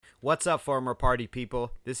What's up, former party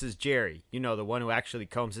people? This is Jerry, you know, the one who actually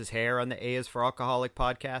combs his hair on the A is for Alcoholic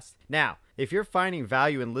podcast. Now, if you're finding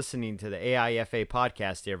value in listening to the AIFA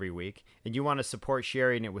podcast every week and you want to support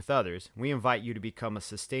sharing it with others, we invite you to become a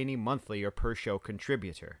sustaining monthly or per show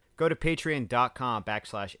contributor. Go to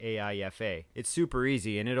patreon.com/AIFA. It's super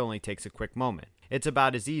easy and it only takes a quick moment. It's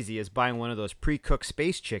about as easy as buying one of those pre-cooked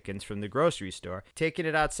space chickens from the grocery store, taking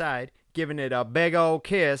it outside, giving it a big old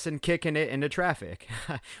kiss, and kicking it into traffic.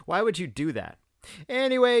 Why would you do that?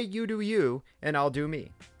 Anyway, you do you, and I'll do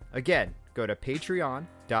me. Again, go to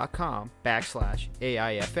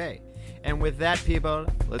patreon.com/AIFA. And with that, people,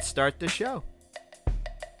 let's start the show.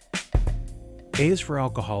 A is for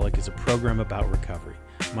Alcoholic is a program about recovery.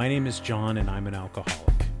 My name is John, and I'm an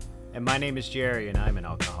alcoholic. And my name is Jerry, and I'm an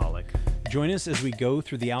alcoholic. Join us as we go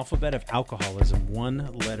through the alphabet of alcoholism, one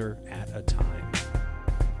letter at a time.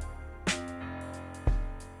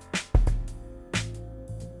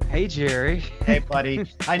 Hey, Jerry. Hey, buddy.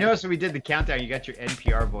 I noticed when we did the countdown, you got your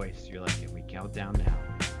NPR voice. You're like, can we count down now?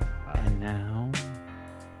 And now,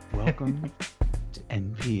 welcome to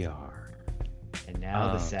NPR. And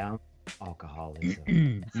now the sound of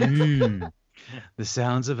alcoholism. The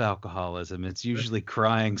sounds of alcoholism. It's usually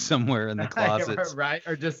crying somewhere in the closets. Right?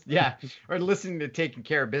 Or just, yeah. Or listening to Taking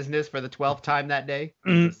Care of Business for the 12th time that day.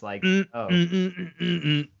 Just like, oh.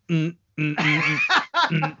 Wake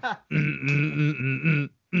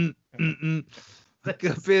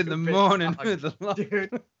up in the morning with a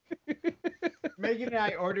dude. Megan and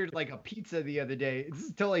I ordered like a pizza the other day. This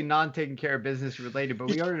is totally non-taking care of business related, but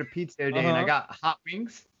we ordered a pizza the other day and I got hot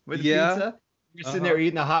wings with the pizza. We're sitting there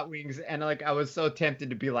eating the hot wings and like I was so tempted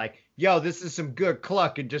to be like, yo, this is some good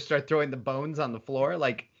cluck, and just start throwing the bones on the floor.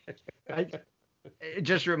 Like it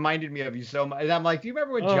just reminded me of you so much. And I'm like, do you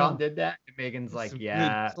remember when John did that? And Megan's like,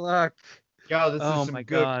 yeah. Cluck. Yo, this is some my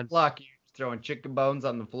good God. cluck. You're throwing chicken bones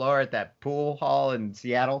on the floor at that pool hall in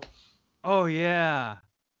Seattle. Oh, yeah.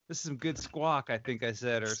 This is some good squawk, I think I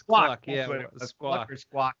said. Or Squawk. Yeah, Squawk or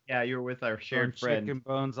squawk. Yeah, you were with our shared friend. Chicken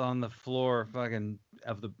bones on the floor,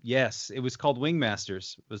 yes, it was called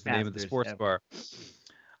Wingmasters, was the name of the sports bar.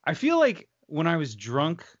 I feel like when I was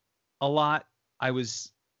drunk a lot, I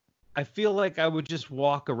feel like I would just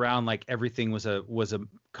walk around like everything was a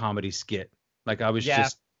comedy skit. Like I was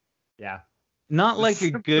just not like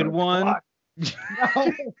a good one.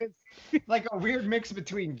 No, it's like a weird mix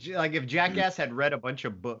between like if Jackass had read a bunch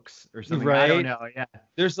of books or something. Right? I don't know. Yeah.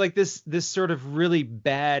 There's like this sort of really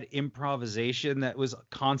bad improvisation that was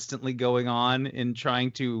constantly going on in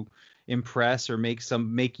trying to impress or make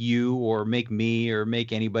you or make me or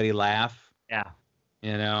make anybody laugh. Yeah.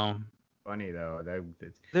 You know. Funny though.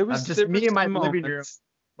 There was just me in my living room,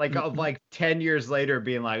 moments. like 10 years later,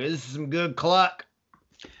 being like, "This is some good cluck."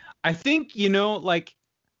 I think you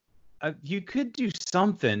could do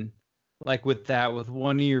something like with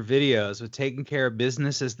one of your videos with Taking Care of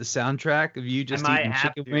Business as the soundtrack of you just eating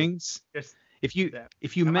chicken wings. If you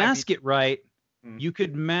mask it right, you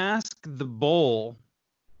could mask the bowl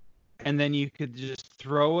and then you could just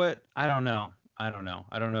throw it. I don't know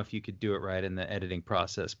if you could do it right in the editing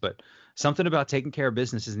process, but something about Taking Care of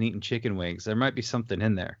Business and eating chicken wings. There might be something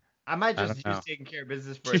in there. I might just use Taking Care of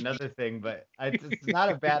Business for another thing, but it's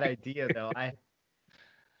not a bad idea though.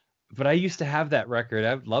 But I used to have that record.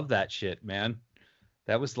 I love that shit, man.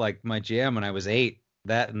 That was like my jam when I was 8.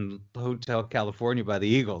 That and Hotel California by the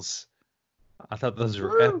Eagles. I thought those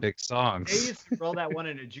were epic songs. They used to roll that one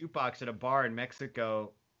in a jukebox at a bar in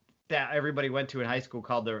Mexico that everybody went to in high school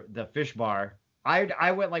called the Fish Bar.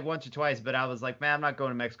 I went like once or twice, but I was like, man, I'm not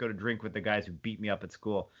going to Mexico to drink with the guys who beat me up at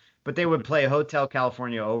school. But they would play Hotel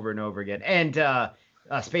California over and over again. And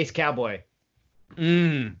Space Cowboy.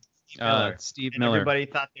 Steve and Miller. Everybody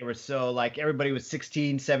thought they were so like everybody was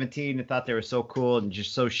 16, 17 and thought they were so cool and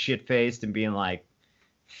just so shit-faced and being like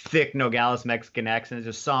thick Nogales Mexican accents.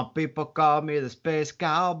 Just some people call me the Space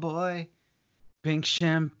Cowboy. Pink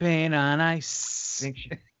champagne on ice.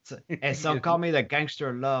 And some call me the gangster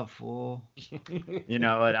of love, fool. You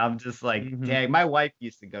know, and I'm just like, dang. My wife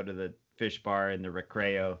used to go to the Fish Bar and the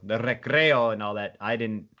recreo and all that.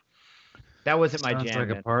 That wasn't my jam. Sounds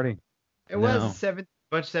like a party. It was a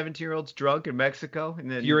bunch of 17-year-olds drunk in Mexico,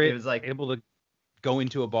 and then it was like able to go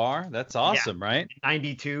into a bar. That's awesome, right?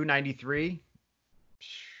 92, 93,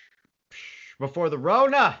 before the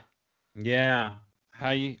Rona. Yeah. How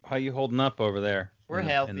you holding up over there? We're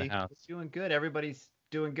healthy. In the house. We're doing good. Everybody's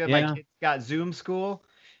doing good. Yeah. My kid's got Zoom school,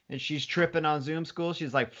 and she's tripping on Zoom school.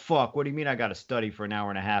 She's like, "Fuck, what do you mean I got to study for an hour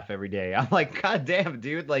and a half every day?" I'm like, "God damn,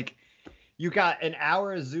 dude! Like, you got an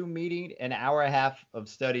hour of Zoom meeting, an hour and a half of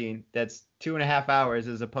studying. That's 2.5 hours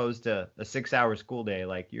as opposed to a 6-hour school day.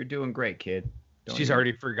 Like, you're doing great, kid." She's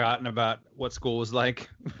already forgotten about what school was like.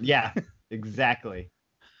 Yeah, exactly.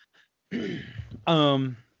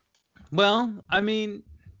 Well, I mean,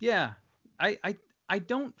 yeah, I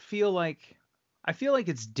don't feel like, I feel like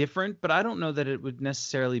it's different, but I don't know that it would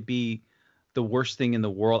necessarily be the worst thing in the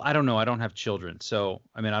world. I don't know. I don't have children, so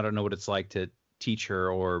I mean, I don't know what it's like to teach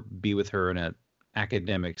her or be with her in an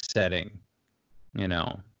academic setting, you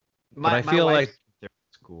know. But I feel like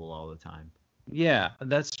school all the time. Yeah,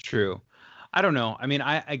 that's true. I don't know. I mean,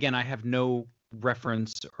 I have no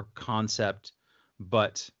reference or concept,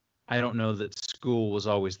 but I don't know that school was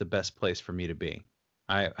always the best place for me to be.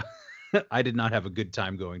 I I did not have a good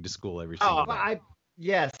time going to school every single day.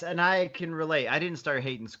 Yes, and I can relate. I didn't start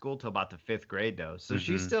hating school till about the 5th grade, though. So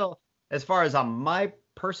she's still, as far as on my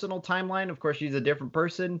personal timeline, of course, she's a different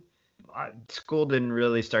person. School didn't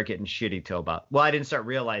really start getting shitty till about, well, I didn't start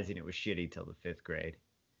realizing it was shitty till the 5th grade.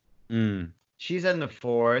 She's in the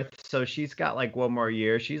 4th, so she's got like one more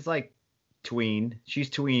year. She's like tween. She's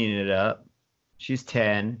tweening it up. She's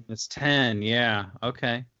 10. It's 10, yeah.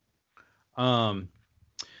 Okay.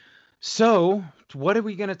 So what are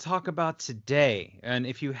we going to talk about today? And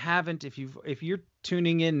if you haven't, if you're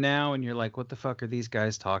tuning in now and you're like, what the fuck are these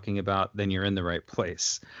guys talking about? Then you're in the right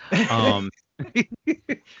place. It's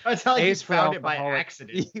like you found it by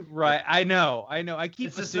accident. Right. I know. I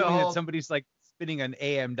keep assuming that somebody's like spinning an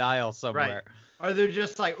AM dial somewhere. Right. Or they're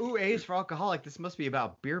just like, ooh, A's for alcoholic. This must be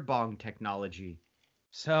about beer bong technology.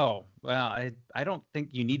 So, well, I don't think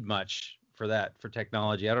you need much for that, for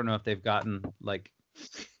technology. I don't know if they've gotten like,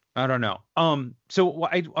 I don't know. So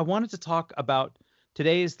I wanted to talk about,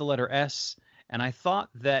 today is the letter S, and I thought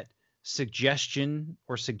that suggestion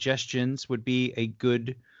or suggestions would be a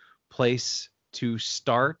good place to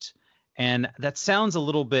start. And that sounds a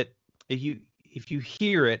little bit, if you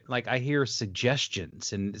hear it, like I hear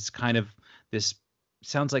suggestions, and it's kind of this,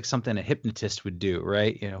 sounds like something a hypnotist would do,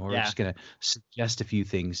 right? You know, we're just going to suggest a few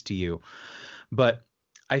things to you. But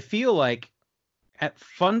I feel like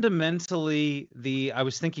fundamentally, I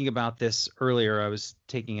was thinking about this earlier. I was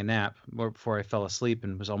taking a nap before I fell asleep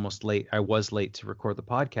and was almost late. I was late to record the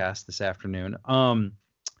podcast this afternoon.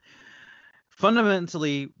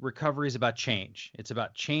 Fundamentally, recovery is about change. It's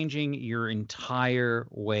about changing your entire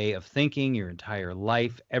way of thinking, your entire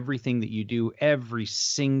life, everything that you do, every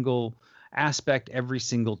single aspect, every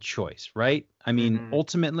single choice, right? I mean,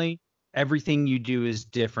 ultimately, everything you do is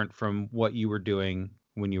different from what you were doing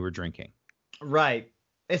when you were drinking. Right.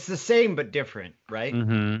 It's the same but different, right?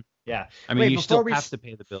 Yeah. I mean, you still have to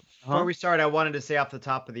pay the bill. Before we start, I wanted to say off the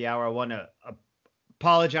top of the hour, I want to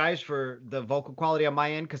apologize for the vocal quality on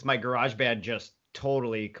my end, because my GarageBand just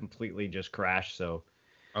completely just crashed. So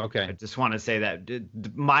okay, I just want to say that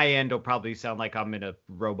my end will probably sound like I'm in a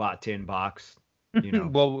robot tin box. You know.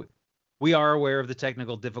 Well, we are aware of the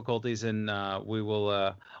technical difficulties, and we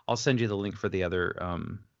will. I'll send you the link for the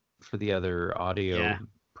other audio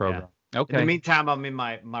program. Yeah. Okay. In the meantime, I'm in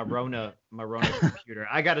my Rona computer.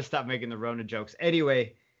 I got to stop making the Rona jokes.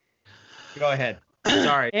 Anyway, go ahead.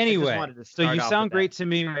 Sorry. Anyway, so you sound great to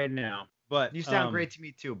me right now, but you sound great to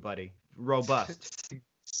me too, buddy. Robust.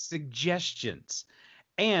 Suggestions,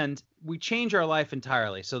 and we change our life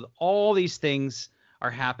entirely. So all these things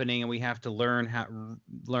are happening, and we have to learn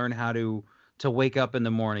how to wake up in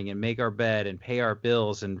the morning and make our bed and pay our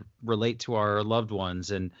bills and relate to our loved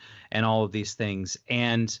ones and all of these things.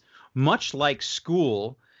 And much like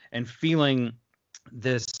school and feeling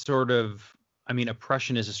this sort of, I mean,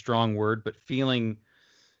 oppression is a strong word, but feeling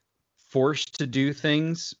forced to do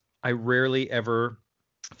things, I rarely ever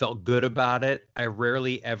felt good about it. I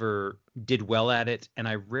rarely ever did well at it. And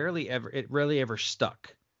it rarely ever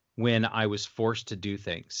stuck when I was forced to do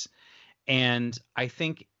things. And I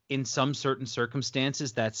think in some certain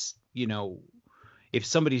circumstances, that's, you know, if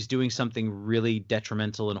somebody's doing something really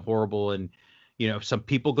detrimental and horrible, and, you know, some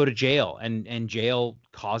people go to jail, and jail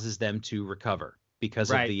causes them to recover because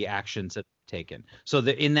of the actions that they've taken. So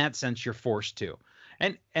that in that sense, you're forced to,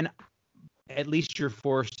 and at least you're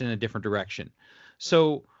forced in a different direction.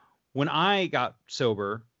 So when I got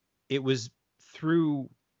sober, it was through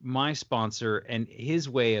my sponsor, and his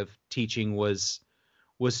way of teaching was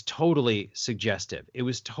totally suggestive. It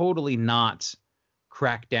was totally not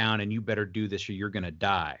crack down and you better do this or you're going to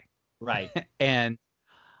die. Right. And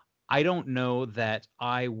I don't know that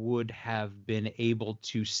I would have been able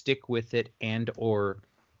to stick with it and or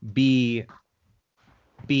be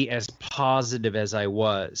as positive as I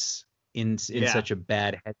was in such a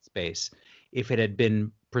bad headspace if it had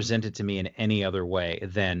been presented to me in any other way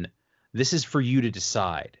than this is for you to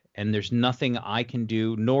decide. And there's nothing I can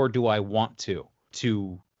do, nor do I want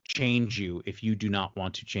to change you if you do not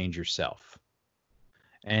want to change yourself.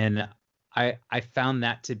 And I found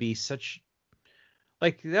that to be such,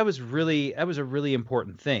 like, that was a really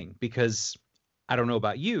important thing, because I don't know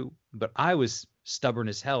about you, but I was stubborn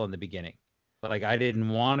as hell in the beginning. Like, I didn't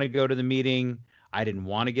want to go to the meeting. I didn't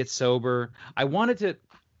want to get sober. I wanted to,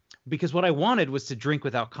 because what I wanted was to drink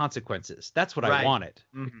without consequences. That's what I wanted.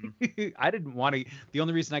 Mm-hmm. I didn't want to. The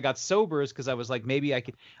only reason I got sober is because I was like, maybe I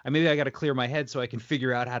got to clear my head so I can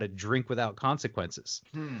figure out how to drink without consequences.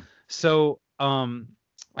 So,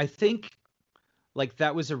 I think, like,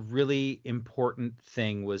 that was a really important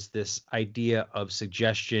thing, was this idea of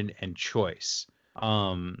suggestion and choice.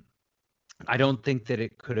 I don't think that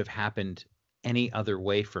it could have happened any other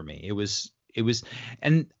way for me. It was,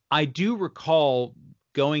 and I do recall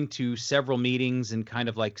going to several meetings and kind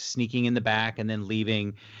of like sneaking in the back and then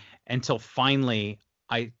leaving, until finally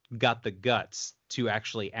I got the guts to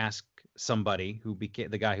actually ask somebody who became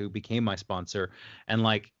the guy who became my sponsor,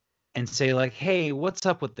 and say like, hey, what's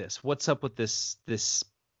up with this? What's up with this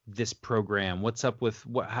program? What's up with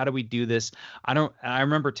how do we do this? I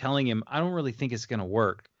remember telling him, I don't really think it's going to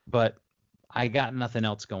work, but I got nothing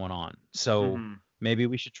else going on. So maybe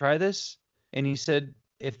we should try this. And he said,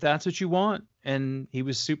 if that's what you want. And he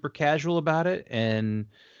was super casual about it and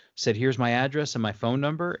said, here's my address and my phone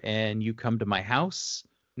number, and you come to my house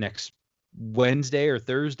next Wednesday or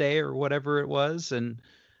Thursday or whatever it was. And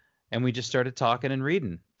we just started talking and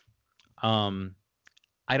reading.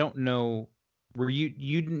 I don't know, were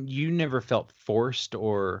you never felt forced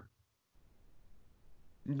or?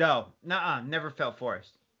 No, never felt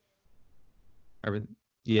forced.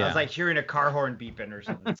 Yeah. I was like hearing a car horn beeping or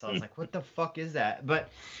something. So I was like, what the fuck is that? But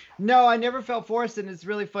no, I never felt forced. And it's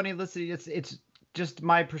really funny listening. It's just,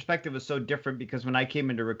 my perspective was so different, because when I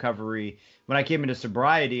came into recovery, when I came into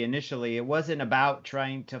sobriety initially, it wasn't about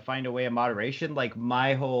trying to find a way of moderation. Like,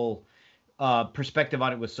 my whole perspective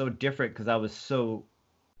on it was so different, because I was so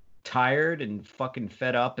tired and fucking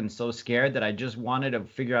fed up and so scared that I just wanted to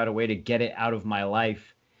figure out a way to get it out of my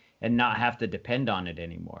life and not have to depend on it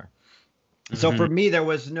anymore. So for me, there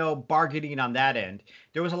was no bargaining on that end.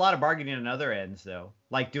 There was a lot of bargaining on other ends, though,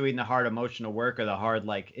 like doing the hard emotional work or the hard,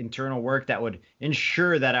 like, internal work that would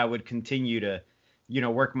ensure that I would continue to,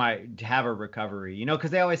 have a recovery,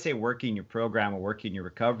 because they always say working your program or working your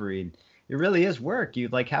recovery. And it really is work. You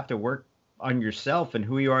have to work on yourself and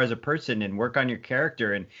who you are as a person, and work on your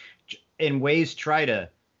character, and in ways try to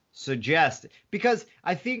suggest, because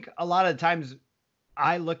I think a lot of the times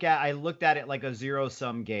I looked at it like a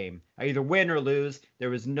zero-sum game. I either win or lose. There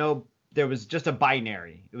was just a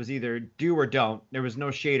binary. It was either do or don't. There was no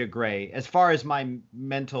shade of gray as far as my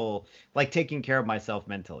mental, like, taking care of myself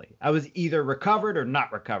mentally. I was either recovered or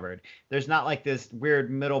not recovered. There's not like this weird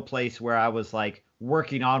middle place where I was like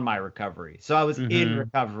working on my recovery. So I was in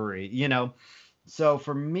recovery, So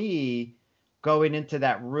for me, going into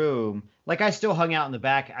that room, like, I still hung out in the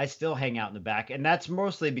back. I still hang out in the back. And that's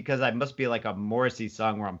mostly because I must be like a Morrissey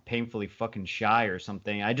song where I'm painfully fucking shy or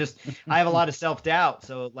something. I have a lot of self-doubt.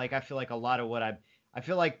 So, like, I feel like a lot of what I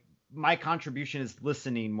feel like my contribution is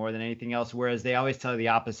listening more than anything else. Whereas they always tell you the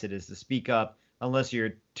opposite is to speak up, unless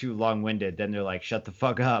you're too long-winded. Then they're like, shut the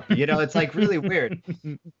fuck up. It's like really weird.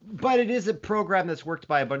 But it is a program that's worked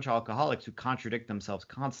by a bunch of alcoholics who contradict themselves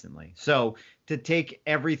constantly. So to take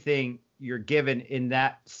everything you're given in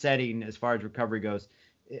that setting, as far as recovery goes,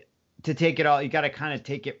 to take it all, you got to kind of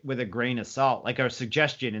take it with a grain of salt, like a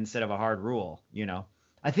suggestion instead of a hard rule.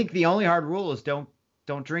 I think the only hard rule is don't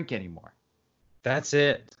drink anymore. That's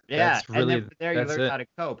it. Yeah. That's really, and then there you learn how to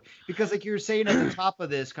cope, because like you were saying at the top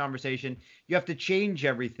of this conversation, you have to change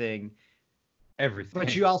everything.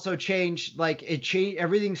 But you also change, like,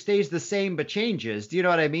 everything stays the same but changes. Do you know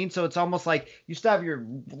what I mean? So it's almost like you still have your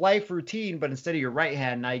life routine, but instead of your right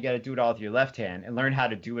hand, now you got to do it all with your left hand, and learn how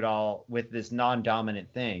to do it all with this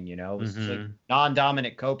non-dominant thing, It's like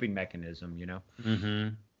non-dominant coping mechanism,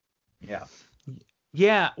 Yeah.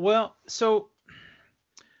 Yeah. Well, so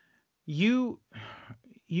you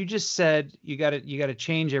just said you got to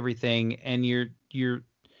change everything, and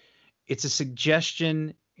it's a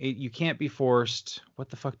suggestion. You can't be forced. What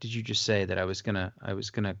the fuck did you just say that I was gonna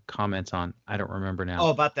comment on? I don't remember now. Oh,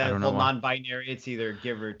 about that whole non-binary. It's either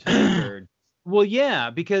give or take. Or... Well, yeah,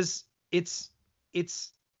 because it's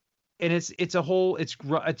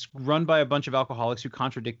run by a bunch of alcoholics who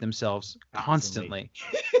contradict themselves constantly.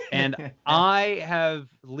 And I have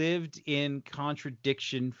lived in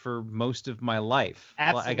contradiction for most of my life.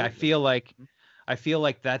 Absolutely. Like, I feel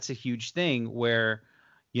like that's a huge thing where,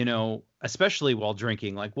 especially while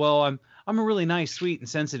drinking, like, well, I'm a really nice, sweet, and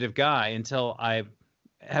sensitive guy until I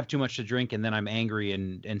have too much to drink and then I'm angry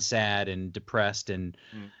and sad and depressed and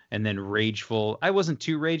then rageful. I wasn't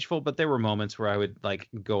too rageful, but there were moments where I would like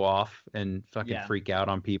go off and fucking freak out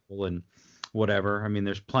on people and whatever. I mean,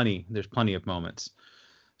 there's plenty of moments.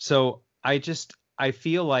 So I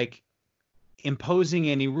feel like imposing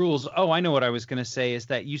any rules. Oh, I know what I was going to say is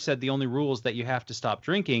that you said the only rule is that you have to stop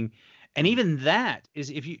drinking. And even that is,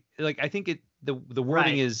 if you like, I think the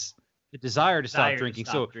wording is the desire to stop drinking.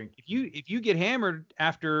 If you get hammered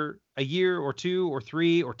after a year or 2 or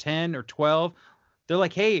 3 or 10 or 12, they're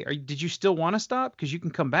like, hey, did you still want to stop? Because you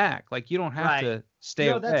can come back. Like, you don't have to stay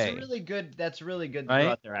away. That's really good to throw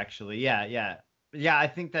out there, actually. Yeah. I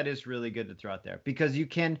think that is really good to throw out there, because you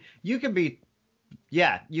can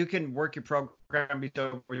work your program, be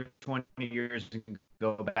sober 20 years and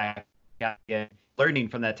go back again, learning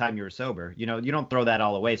from that time you were sober. You don't throw that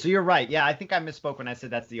all away. So you're right. Yeah, I think I misspoke when I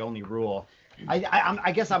said that's the only rule.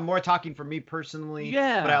 I guess I'm more talking for me personally.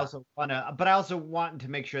 Yeah. But I also want to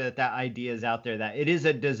make sure that idea is out there, that it is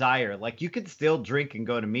a desire. Like, you could still drink and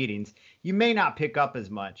go to meetings. You may not pick up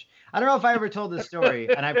as much. I don't know if I ever told this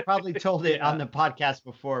story, and I probably told it on the podcast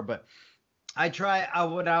before, but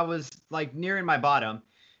when I was like nearing my bottom,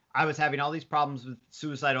 I was having all these problems with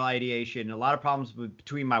suicidal ideation, a lot of problems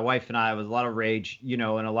between my wife and I. It was a lot of rage, and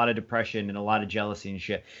a lot of depression and a lot of jealousy and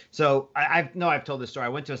shit. So I've told this story. I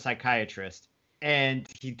went to a psychiatrist, and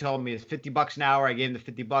he told me it's $50 an hour. I gave him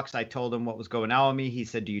the $50. I told him what was going on with me. He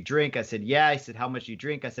said, do you drink? I said, yeah. He said, how much do you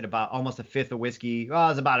drink? I said, about almost a fifth of whiskey. Well, it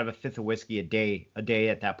was about a fifth of whiskey a day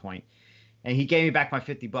at that point. And he gave me back my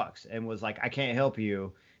 $50 and was like, I can't help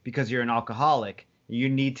you because you're an alcoholic. You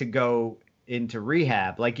need to go into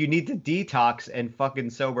rehab. Like, you need to detox and fucking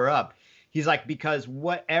sober up. He's like, because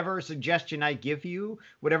whatever suggestion I give you,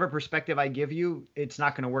 whatever perspective I give you, it's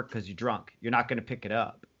not going to work because you're drunk. You're not going to pick it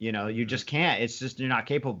up. You just can't. It's just, you're not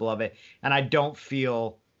capable of it. And I don't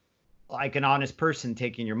feel like an honest person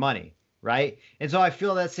taking your money. Right. And so I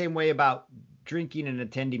feel that same way about drinking and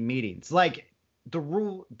attending meetings. Like,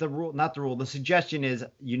 the suggestion is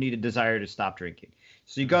you need a desire to stop drinking.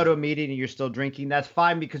 So you go to a meeting and you're still drinking, that's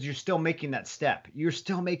fine, because you're still making that step. You're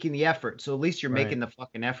still making the effort. So at least you're making the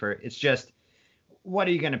fucking effort. It's just, what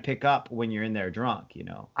are you going to pick up when you're in there drunk,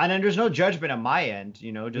 And then there's no judgment on my end,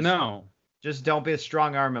 just don't be a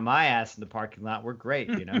strong arm in my ass in the parking lot. We're great,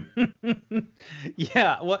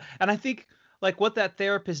 Yeah. Well, and I think like what that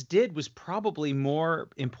therapist did was probably more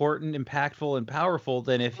important, impactful, and powerful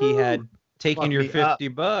than if he had taking your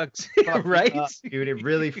 $50, right? Dude, it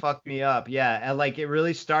really fucked me up. Yeah. And like, it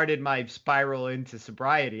really started my spiral into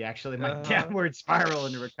sobriety, actually, my downward spiral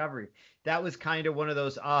into recovery. That was kind of one of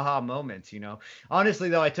those aha moments, Honestly,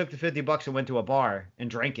 though, I took the $50 and went to a bar and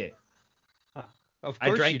drank it. Of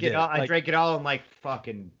course I drank it all in like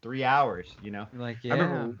fucking 3 hours, Like, yeah. I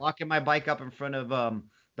remember walking my bike up in front of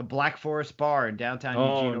the Black Forest Bar in downtown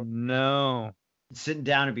Eugene. Oh, no. Sitting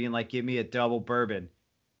down and being like, give me a double bourbon.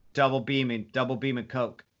 Double beaming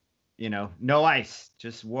Coke, no ice,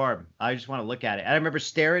 just warm. I just want to look at it. And I remember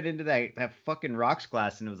staring into that fucking rocks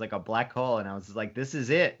glass, and it was like a black hole. And I was just like, this is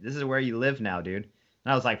it. This is where you live now, dude.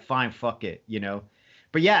 And I was like, fine, fuck it,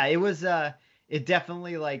 But yeah, it was, it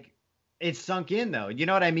definitely like, it sunk in though. You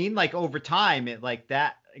know what I mean? Like over time, it like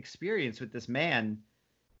that experience with this man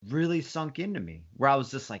really sunk into me, where I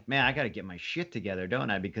was just like, man, I got to get my shit together,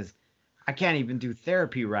 don't I? Because I can't even do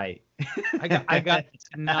therapy right. I got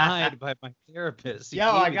denied by my therapist.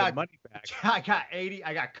 I got money back.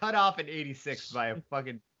 I got cut off in 86 by a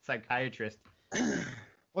fucking psychiatrist.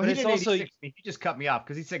 Well, he didn't also, 86 me. He just cut me off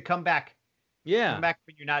because he said, come back. Yeah. Come back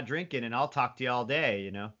when you're not drinking, and I'll talk to you all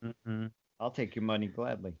day, Mm-hmm. I'll take your money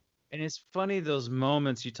gladly. And it's funny, those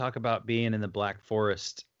moments you talk about being in the Black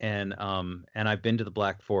Forest, and I've been to the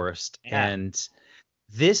Black Forest, and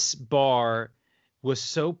this bar was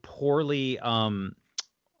so poorly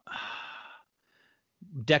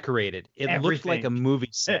decorated. It looked like a movie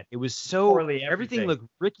set. It was so poorly, everything looked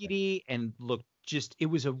rickety and looked it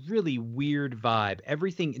was a really weird vibe.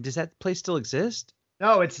 Everything. Does that place still exist?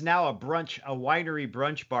 No, it's now a winery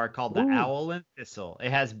brunch bar called the Owl and Thistle.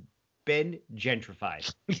 It has been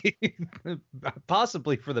gentrified.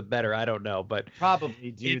 Possibly for the better. I don't know, but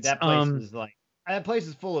probably, dude. That place is like, that place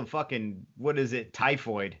is full of fucking, what is it,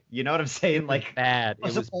 typhoid. You know what I'm saying? Like, bad.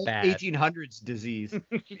 It was bad. 1800s disease.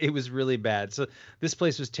 It was really bad. So this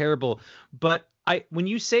place was terrible. But when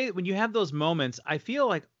you have those moments, I feel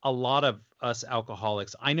like a lot of us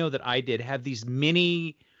alcoholics, I know that I did, have these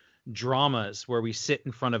mini dramas where we sit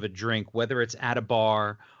in front of a drink, whether it's at a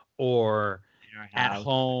bar or at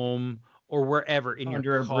home or wherever,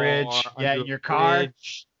 under a bridge. Yeah, in your car.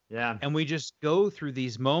 Yeah. And we just go through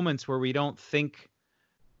these moments where we don't think.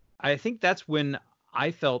 I think that's when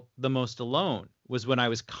I felt the most alone was when I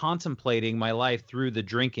was contemplating my life through the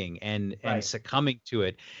drinking and succumbing to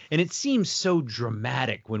it. And it seems so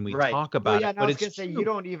dramatic when we talk about it. But I was gonna say, you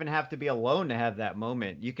don't even have to be alone to have that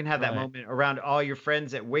moment. You can have that moment around all your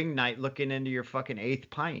friends at wing night looking into your fucking 8th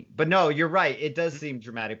pint. But no, you're right. It does seem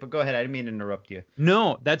dramatic. But go ahead. I didn't mean to interrupt you.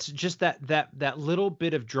 No, that's just that little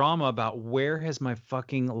bit of drama about where has my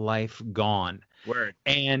fucking life gone. Word.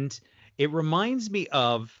 And it reminds me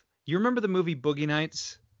of, you remember the movie Boogie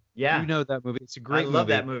Nights? Yeah. You know that movie. It's a great movie. I love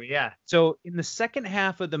that movie, yeah. So in the second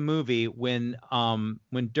half of the movie, when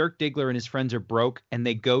Dirk Diggler and his friends are broke and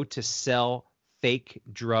they go to sell fake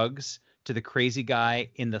drugs to the crazy guy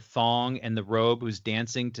in the thong and the robe who's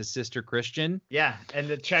dancing to Sister Christian. Yeah, and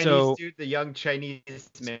the Chinese dude, the young Chinese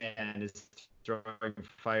man, is throwing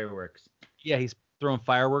fireworks. Yeah, he's throwing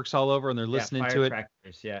fireworks all over and they're listening to it.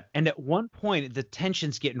 Yeah. And at one point, the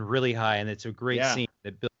tension's getting really high and it's a great scene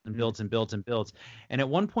that builds and builds and builds and builds. And at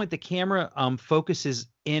one point, the camera focuses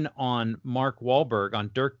in on Mark Wahlberg,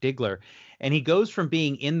 on Dirk Diggler, and he goes from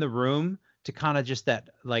being in the room to kind of just that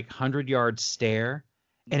like 100-yard stare,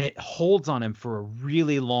 and it holds on him for a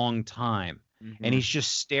really long time. And he's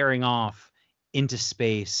just staring off into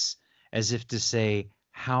space as if to say,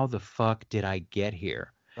 how the fuck did I get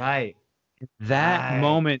here? Right. That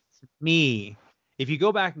moment to me, if you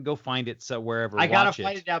go back and go find it, so wherever, I gotta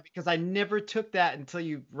find it now, because I never took that until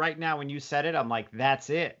you right now when you said it. I'm like, that's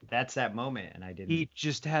it. That's that moment, and I didn't. He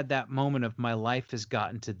just had that moment of my life has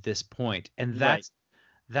gotten to this point, and I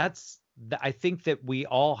think that we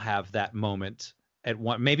all have that moment at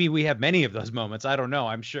one. Maybe we have many of those moments. I don't know.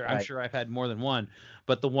 I'm sure I've had more than one,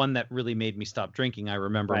 but the one that really made me stop drinking, I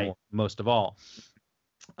remember most of all.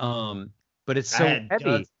 But it's so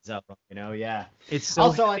heavy. Yeah. It's so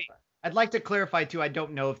also heavy. I'd like to clarify too. I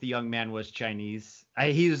don't know if the young man was Chinese.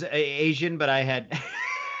 He was Asian, but I had.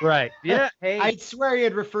 Right. Yeah. Hey. I swear he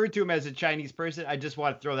had referred to him as a Chinese person. I just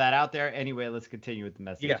want to throw that out there. Anyway, let's continue with the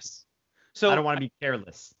message. Yes. So I don't want to be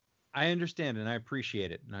careless. I understand and I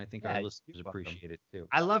appreciate it, and I think our listeners appreciate it too.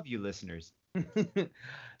 I love you, listeners.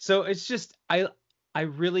 So it's just I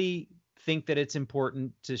really think that it's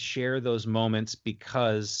important to share those moments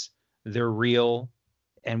because they're real,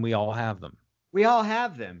 and we all have them. We all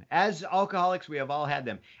have them. As alcoholics, we have all had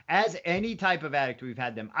them. As any type of addict, we've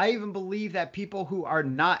had them. I even believe that people who are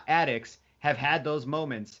not addicts have had those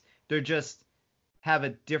moments. They're just have a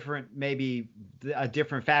different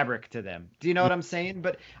fabric to them. Do you know what I'm saying?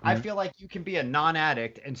 But I feel like you can be a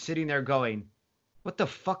non-addict and sitting there going, what the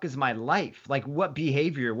fuck is my life? Like, what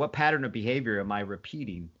pattern of behavior am I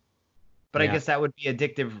repeating? But I guess that would be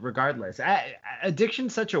addictive regardless.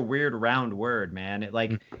 Addiction's such a weird round word, man. It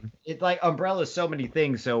like umbrellas so many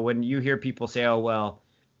things. So when you hear people say, oh, well,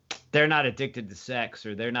 they're not addicted to sex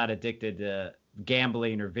or they're not addicted to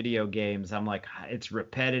gambling or video games, I'm like, it's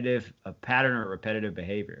repetitive, a pattern or repetitive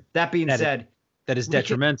behavior. That being said, that is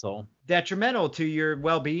detrimental. Detrimental to your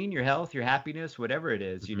well-being, your health, your happiness, whatever it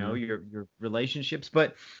is, you know, your relationships.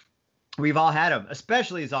 But we've all had them,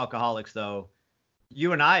 especially as alcoholics, though.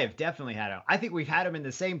 You and I have definitely had them. I think we've had them in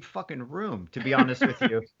the same fucking room, to be honest with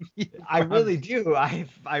you. I really do. I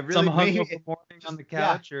really some hungover morning on the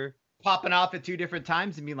couch or popping off at 2 different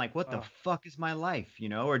times and being like, what the fuck is my life? You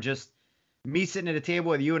know, or just me sitting at a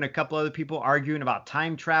table with you and a couple other people arguing about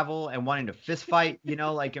time travel and wanting to fist fight, you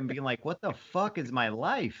know, like, and being like, what the fuck is my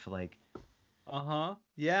life? Like,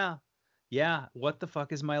 yeah. What the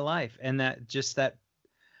fuck is my life? And I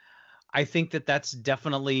think that that's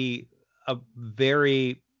definitely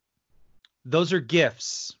those are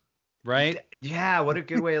gifts, right? Yeah, what a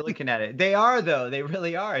good way of looking at it. They are, though. They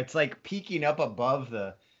really are. It's like peeking up above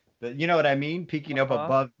the you know what I mean? Peeking up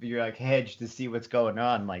above your like hedge to see what's going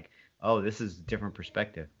on. Like, oh, this is a different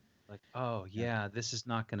perspective. Like, oh yeah, this is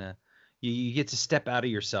not gonna. You get to step out of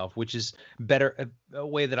yourself, which is better. A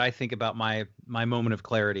way that I think about my moment of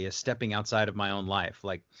clarity is stepping outside of my own life,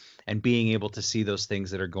 like, and being able to see those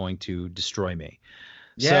things that are going to destroy me.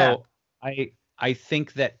 Yeah. So I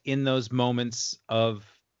think that in those moments of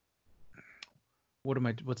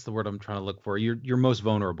what's the word I'm trying to look for? You're most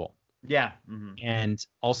vulnerable. Yeah. And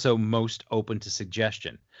also most open to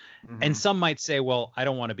suggestion. And some might say, well, I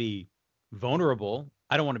don't want to be vulnerable.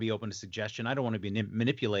 I don't want to be open to suggestion. I don't want to be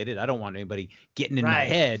manipulated. I don't want anybody getting in my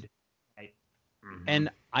head. Right.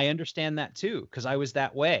 And I understand that too, because I was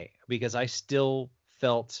that way, because I still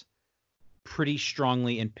felt pretty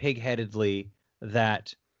strongly and pigheadedly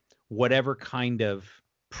that whatever kind of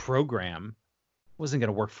program wasn't going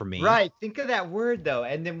to work for me. Right. Think of that word, though.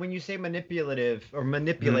 And then when you say manipulative or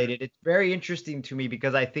manipulated, it's very interesting to me,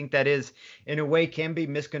 because I think that is, in a way, can be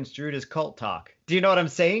misconstrued as cult talk. Do you know what I'm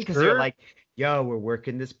saying? Because you're like, yo, we're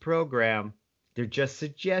working this program. They're just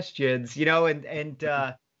suggestions, and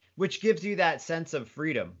which gives you that sense of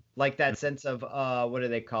freedom, like that sense of what do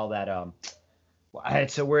they call that?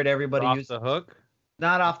 It's a word everybody uses. Off the hook?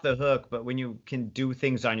 Not off the hook, but when you can do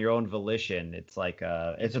things on your own volition, it's like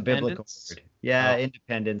it's a biblical word. Yeah,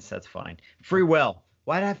 independence, that's fine. Free will.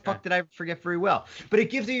 Why the fuck did I forget free will? But it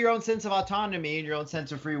gives you your own sense of autonomy and your own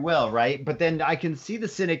sense of free will, right? But then I can see the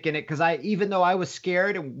cynic in it because even though I was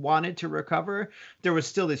scared and wanted to recover, there was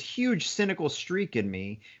still this huge cynical streak in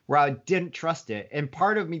me where I didn't trust it. And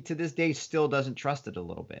part of me to this day still doesn't trust it a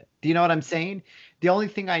little bit. Do you know what I'm saying? The only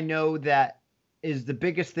thing I know that is the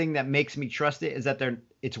biggest thing that makes me trust it is that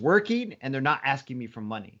it's working and they're not asking me for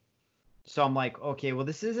money. So I'm like, okay, well,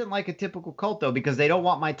 this isn't like a typical cult, though, because they don't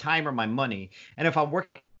want my time or my money. And if I'm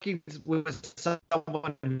working with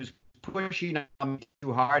someone who's pushing on me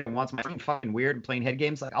too hard and wants my time fucking weird and playing head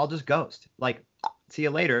games, like, I'll just ghost. Like, see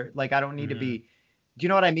you later. Like, I don't need to be, do you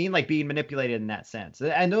know what I mean? Like, being manipulated in that sense.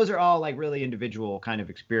 And those are all, like, really individual kind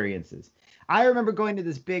of experiences. I remember going to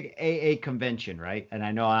this big AA convention, right? And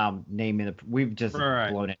I know I'm naming it. We've just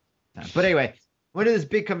blown it. But anyway, went to this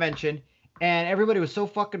big convention. And everybody was so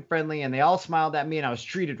fucking friendly, and they all smiled at me, and I was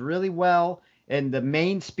treated really well. And the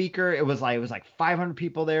main speaker, it was like 500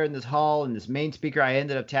 people there in this hall, and this main speaker, I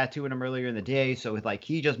ended up tattooing him earlier in the day, so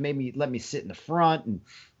he just let me sit in the front and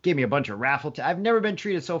gave me a bunch of raffle. I've never been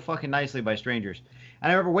treated so fucking nicely by strangers.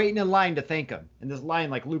 And I remember waiting in line to thank him, and this line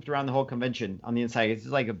like looped around the whole convention on the inside. It's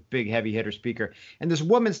like a big heavy hitter speaker, and this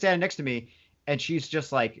woman standing next to me. And she's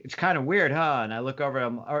just like, it's kind of weird, huh? And I look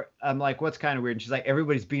over, I'm like, what's kind of weird? And she's like,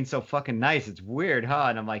 everybody's being so fucking nice. It's weird, huh?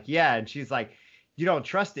 And I'm like, yeah. And she's like, you don't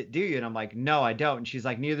trust it, do you? And I'm like, no, I don't. And she's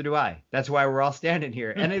like, neither do I. That's why we're all standing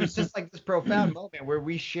here. And it was just like this profound moment where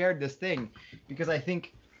we shared this thing, because I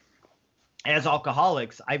think as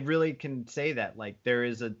alcoholics, I really can say that like there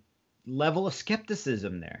is a level of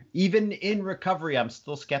skepticism there. Even in recovery, I'm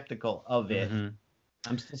still skeptical of it. Mm-hmm.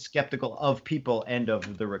 I'm still skeptical of people and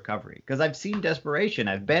of the recovery because I've seen desperation.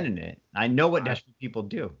 I've been in it. I know what desperate people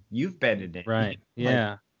do. You've been in it. Right.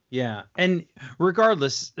 Yeah. Yeah. And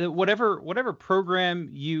regardless, whatever program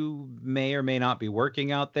you may or may not be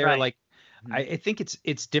working out there, like I think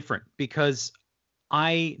it's different because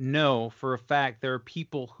I know for a fact there are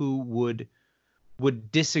people who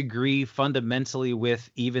would disagree fundamentally with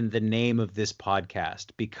even the name of this podcast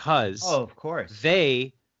because of course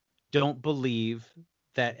they don't believe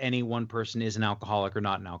that any one person is an alcoholic or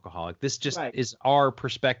not an alcoholic. This just is our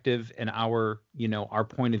perspective and our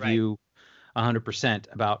point of view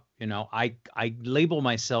 100% about, I label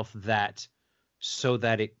myself that so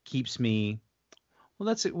that it keeps me. Well,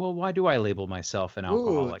 that's it. Well, why do I label myself an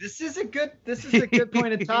alcoholic? Ooh, this is a good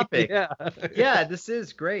point of topic. Yeah, this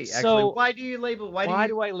is great. Actually, so why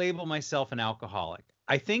do I label myself an alcoholic?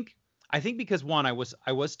 I think because one, I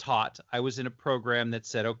was taught, I was in a program that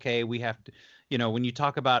said, okay, we have to, when you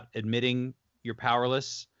talk about admitting you're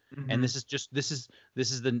powerless, and this is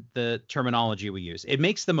the terminology we use. It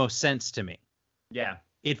makes the most sense to me. Yeah.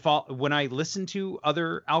 When I listen to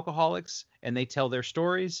other alcoholics and they tell their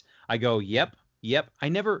stories, I go, yep.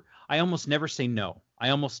 I almost never say no. I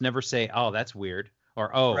almost never say, oh, that's weird,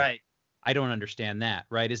 or I don't understand that.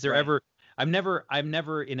 Right? Is there ever? I'm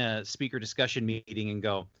never in a speaker discussion meeting and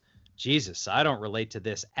go, Jesus, I don't relate to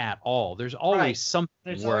this at all. There's always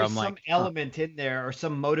something where I'm like, some element in there or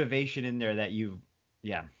some motivation in there that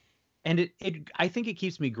and I think it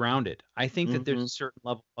keeps me grounded. I think that there's a certain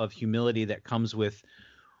level of humility that comes with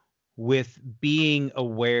being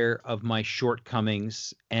aware of my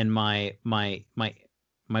shortcomings and my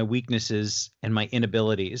weaknesses and my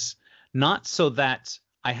inabilities, not so that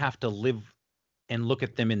I have to live and look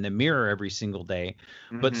at them in the mirror every single day,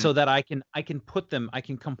 but so that I can put them, I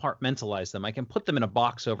can compartmentalize them. I can put them in a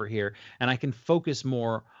box over here and I can focus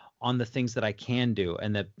more on the things that I can do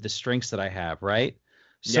and the strengths that I have. Right.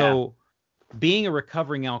 So being a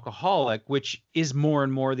recovering alcoholic, which is more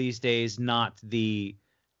and more these days,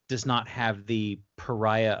 does not have the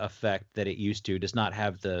pariah effect that it used to, does not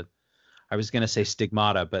have I was going to say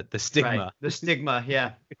stigmata, but the stigma. Right. The stigma,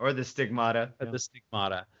 yeah. Or the stigmata. The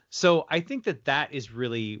stigmata. So I think that is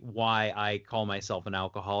really why I call myself an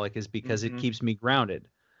alcoholic, is because it keeps me grounded.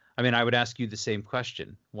 I mean, I would ask you the same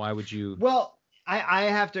question. Why would you? Well, I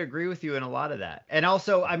have to agree with you in a lot of that. And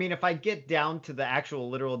also, I mean, if I get down to the actual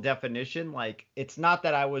literal definition, like it's not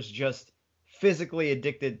that I was just physically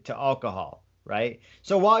addicted to alcohol. Right.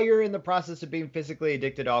 So while you're in the process of being physically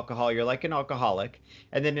addicted to alcohol, you're like an alcoholic.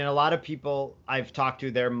 And then in a lot of people I've talked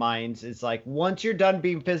to, their minds, it's like once you're done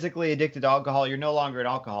being physically addicted to alcohol, you're no longer an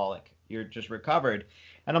alcoholic. You're just recovered.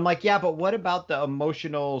 And I'm like, yeah, but what about the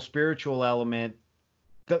emotional, spiritual element?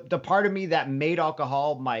 The part of me that made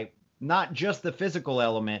alcohol my not just the physical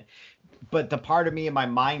element, but the part of me in my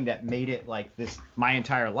mind that made it like this my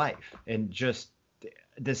entire life, and just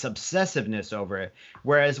this obsessiveness over it.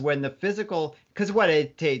 Whereas when the physical, because what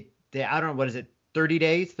it take, I don't know, what is it, 30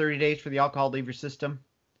 days for the alcohol to leave your system?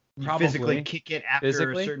 You Probably. physically kick it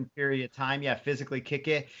after a certain period of time. Yeah, physically kick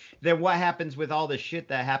it. Then what happens with all the shit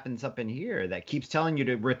that happens up in here that keeps telling you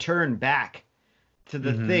to return back to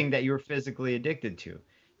the thing that you're physically addicted to?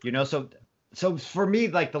 You know, so for me,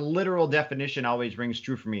 like, the literal definition always rings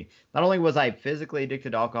true for me. Not only was I physically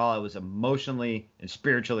addicted to alcohol, I was emotionally and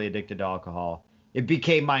spiritually addicted to alcohol. It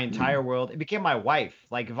became my entire world. It became my wife.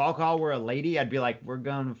 Like, if alcohol were a lady, I'd be like, we're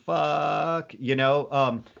gonna fuck, you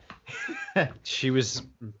know? She was,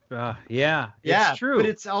 yeah, it's true. But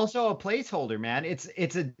it's also a placeholder, man. It's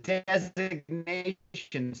a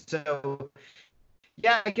designation. So,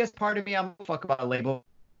 yeah, I guess part of me, I'm fuck about a label.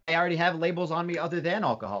 I already have labels on me other than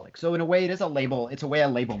alcoholic. So in a way, it is a label. It's a way I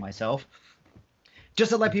label myself.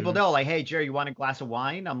 Just to let people know, like, hey, Jerry, you want a glass of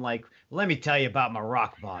wine? I'm like, let me tell you about my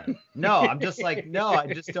rock bottom. No, I'm just like, no, I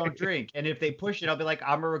just don't drink. And if they push it, I'll be like,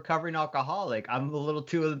 I'm a recovering alcoholic. I'm a little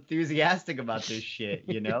too enthusiastic about this shit,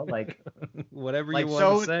 you know? Like, whatever like you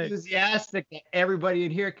want to say. So enthusiastic that everybody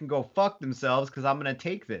in here can go fuck themselves because I'm going to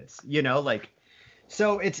take this, you know? Like,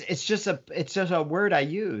 so it's just a word I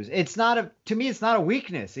use. It's not to me, it's not a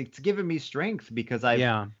weakness. It's given me strength because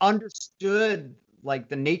I've understood, like,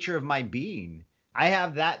 the nature of my being. I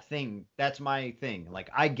have that thing. That's my thing. Like,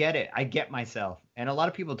 I get it. I get myself. And a lot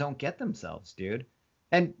of people don't get themselves, dude.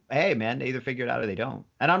 And hey, man, they either figure it out or they don't.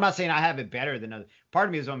 And I'm not saying I have it better than others. Part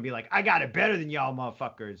of me is going to be like, I got it better than y'all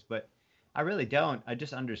motherfuckers. But I really don't. I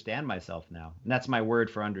just understand myself now. And that's my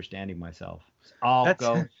word for understanding myself.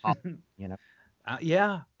 You know?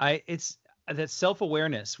 It's that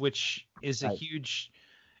self-awareness, which is a huge,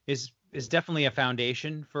 is definitely a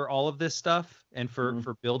foundation for all of this stuff and for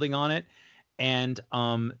building on it. And,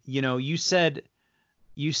 you know, you said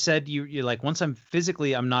you're like, once I'm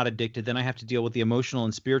not addicted, then I have to deal with the emotional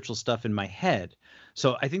and spiritual stuff in my head.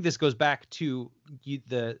 So I think this goes back to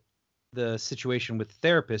the situation with the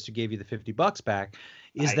therapist who gave you the $50 back,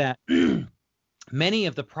 is that many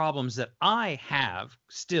of the problems that I have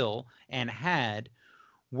still and had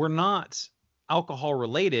were not alcohol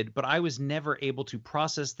related, but I was never able to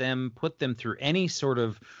process them, put them through any sort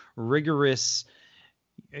of rigorous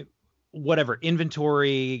whatever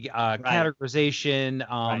inventory, categorization,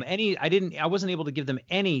 I wasn't able to give them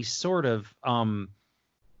any sort of I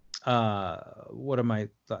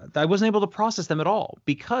wasn't able to process them at all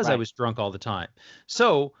because I was drunk all the time.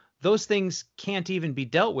 So those things can't even be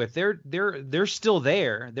dealt with. They're still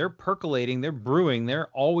there. They're percolating, they're brewing, they're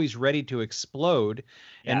always ready to explode.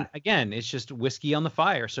 Yeah. And again, it's just whiskey on the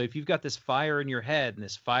fire. So if you've got this fire in your head and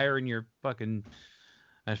this fire in your fucking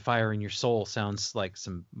fire in your soul sounds like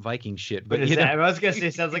some Viking shit. But I was gonna say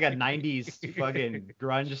it sounds like a 90s fucking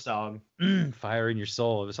grunge song. Fire in your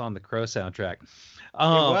soul. It was on the Crow soundtrack.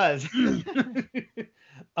 It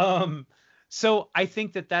was. So I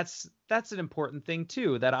think that's an important thing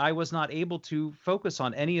too, that I was not able to focus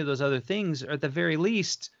on any of those other things, or at the very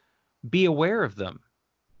least be aware of them.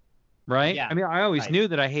 Right? Yeah. I mean, I always knew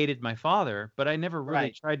that I hated my father, but I never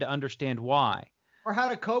really tried to understand why. Or how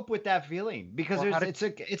to cope with that feeling, because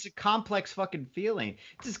it's a complex fucking feeling.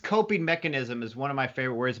 This coping mechanism is one of my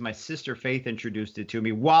favorite words. My sister Faith introduced it to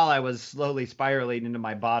me while I was slowly spiraling into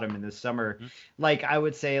my bottom in the summer. Like, I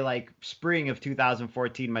would say, like, spring of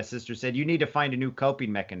 2014, my sister said, you need to find a new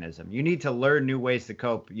coping mechanism. You need to learn new ways to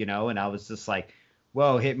cope, you know? And I was just like,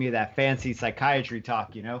 whoa, hit me that fancy psychiatry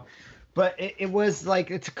talk, you know? But it was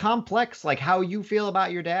like, it's complex, like how you feel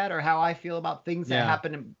about your dad or how I feel about things that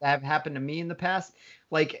have happened to me in the past.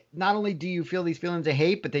 Like, not only do you feel these feelings of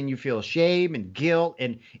hate, but then you feel shame and guilt,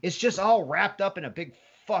 and it's just all wrapped up in a big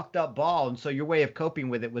fucked up ball. And so your way of coping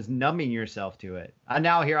with it was numbing yourself to it. And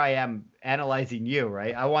now here I am analyzing you,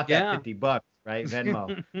 right? I want that $50, right?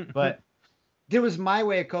 Venmo. But it was my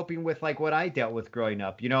way of coping with, like, what I dealt with growing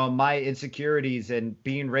up, you know, my insecurities and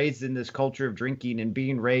being raised in this culture of drinking and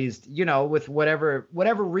being raised, you know, with whatever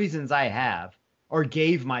reasons I have or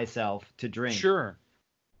gave myself to drink. Sure.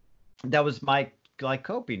 That was my, like,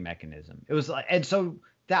 coping mechanism. It was like, and so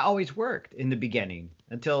that always worked in the beginning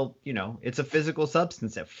until, you know, it's a physical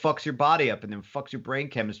substance that fucks your body up and then fucks your brain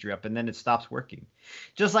chemistry up, and then it stops working.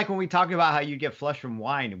 Just like when we talk about how you get flushed from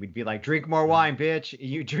wine, and we'd be like, drink more wine, bitch.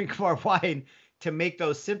 You drink more wine to make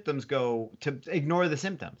those symptoms go, to ignore the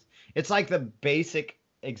symptoms. It's like the basic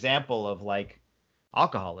example of, like,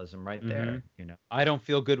 alcoholism right there. You know, I don't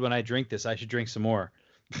feel good when I drink this. I should drink some more.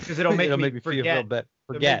 Because it'll make me forget. It'll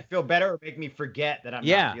make me feel better, or make me forget that I'm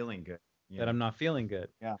not feeling good. That I'm not feeling good.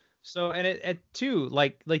 Yeah. So, and it too,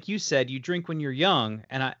 like you said, you drink when you're young,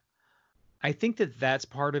 and I think that's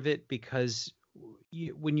part of it, because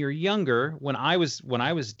when you're younger, when I was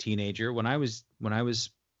a teenager, when I was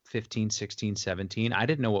 15, 16, 17, I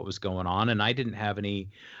didn't know what was going on, and I didn't have any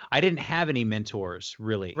mentors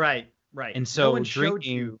really. Right. And so no one drinking, showed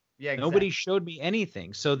you. Yeah, exactly. Nobody showed me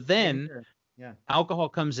anything. So then alcohol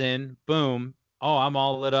comes in, boom. Oh, I'm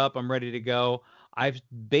all lit up. I'm ready to go. I've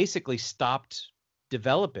basically stopped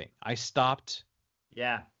developing. I stopped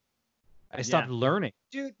learning.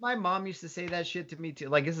 Dude, my mom used to say that shit to me too.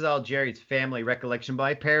 Like, this is all Jerry's family recollection, but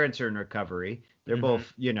my parents are in recovery. They're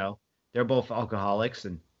both, they're both alcoholics,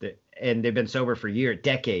 and they've been sober for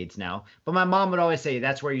decades now. But my mom would always say,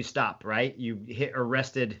 that's where you stop, right? You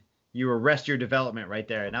arrest your development right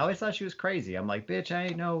there. And I always thought she was crazy. I'm like, bitch, I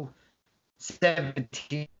ain't no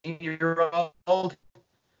 17-year-old.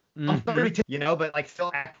 I'm 32, but like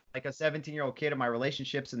still act like a 17-year-old kid in my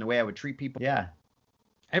relationships and the way I would treat people. Yeah.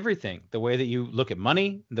 Everything. The way that you look at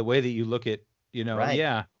money, the way that you look at,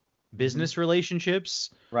 business relationships,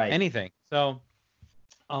 right? Anything. So,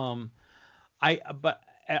 I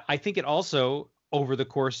think it also, over the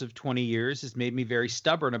course of 20 years, has made me very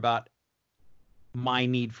stubborn about my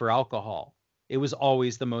need for alcohol. It was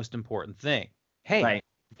always the most important thing. Hey,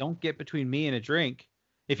 don't get between me and a drink,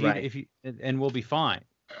 and we'll be fine.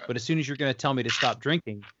 But as soon as you're going to tell me to stop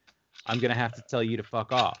drinking, I'm going to have to tell you to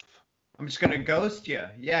fuck off. I'm just going to ghost you.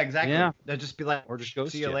 Yeah, exactly. Yeah. They'll just be like, or just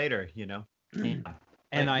ghost see you later, And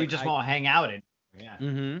we just won't hang out.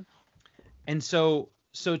 And so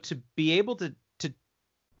to be able to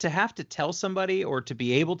have to tell somebody, or to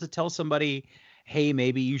be able to tell somebody, hey,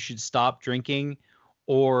 maybe you should stop drinking,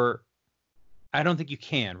 or I don't think you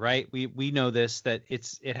can, right? We know this, that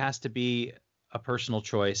it has to be a personal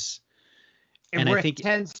choice. And I think it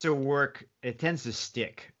tends to work. It tends to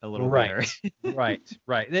stick a little better. right.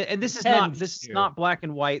 And this is not black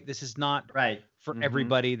and white. This is not for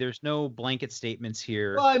everybody. There's no blanket statements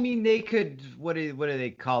here. Well, I mean, they could. What do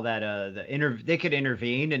they call that? They could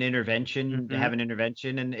intervene, an intervention, have an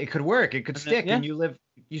intervention, and it could work. It could stick, and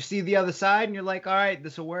you see the other side, and you're like, all right,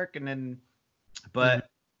 this will work, and then, but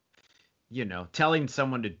telling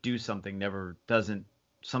someone to do something doesn't.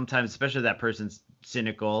 Sometimes, especially that person's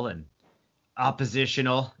cynical and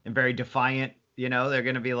oppositional and very defiant, they're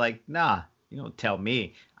going to be like, nah, you don't tell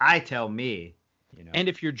me. I tell me, And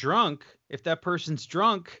if you're drunk, if that person's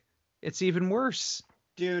drunk, it's even worse.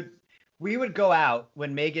 Dude, we would go out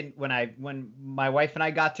when my wife and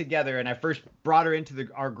I got together, and I first brought her into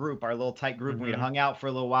our group, our little tight group, and we hung out for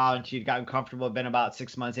a little while, and she'd gotten comfortable. It'd been about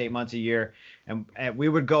 6 months, 8 months, a year. And we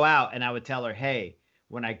would go out, and I would tell her, hey,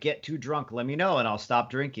 when I get too drunk, let me know, and I'll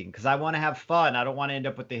stop drinking, because I want to have fun. I don't want to end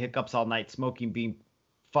up with the hiccups all night, smoking, being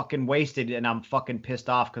fucking wasted, and I'm fucking pissed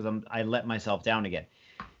off because I let myself down again.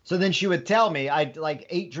 So then she would tell me, I'd like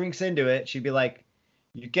 8 drinks into it, she'd be like,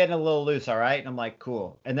 you're getting a little loose, all right? And I'm like,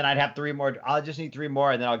 cool. And then I'd have 3 more. I'll just need 3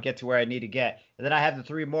 more, and then I'll get to where I need to get. And then I have the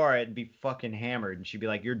 3 more, and be fucking hammered, and she'd be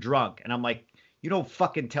like, you're drunk. And I'm like, you don't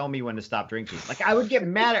fucking tell me when to stop drinking. Like, I would get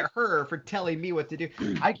mad at her for telling me what to do.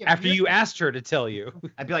 After you asked her to tell you.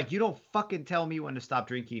 I'd be like, you don't fucking tell me when to stop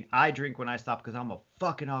drinking. I drink when I stop because I'm a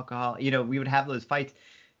fucking alcoholic. We would have those fights.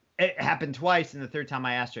 It happened twice, and the third time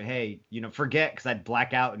I asked her, hey, forget, because I'd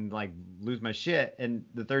black out and like lose my shit. And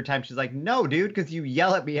the third time she's like, no, dude, because you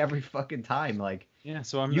yell at me every fucking time. Like, yeah,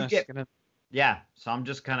 so I'm just gonna. Yeah, so I'm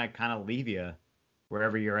just gonna kind of leave you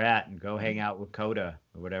wherever you're at and go hang out with Coda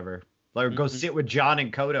or whatever. Or go sit with John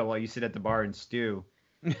and Coda while you sit at the bar and stew.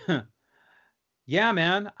 Yeah,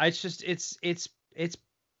 man. I think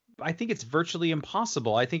it's virtually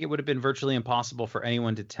impossible. I think it would have been virtually impossible for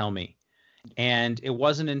anyone to tell me. And it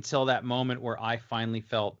wasn't until that moment where I finally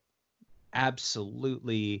felt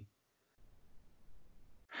absolutely,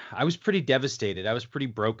 I was pretty devastated. I was pretty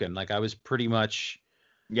broken. Like, I was pretty much,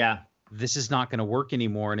 this is not going to work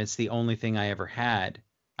anymore. And it's the only thing I ever had.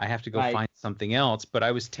 I have to go find something else. But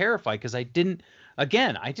I was terrified because I didn't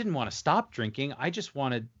want to stop drinking. I just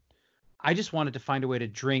wanted to find a way to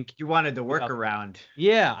drink. You wanted the workaround.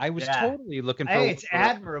 Yeah, I was totally looking for. Hey, it's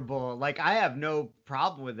admirable. Like, I have no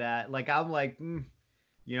problem with that. Like, I'm like,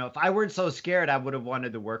 if I weren't so scared, I would have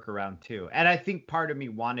wanted the workaround too. And I think part of me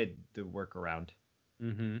wanted the workaround.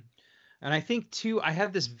 Mm-hmm. And I think too, I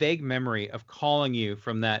have this vague memory of calling you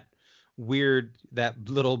from that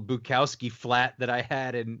little Bukowski flat that I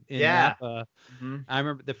had in Napa. Mm-hmm. I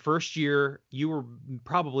remember the first year, you were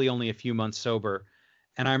probably only a few months sober.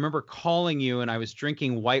 And I remember calling you, and I was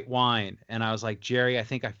drinking white wine, and I was like, Jerry, I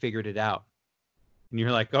think I figured it out. And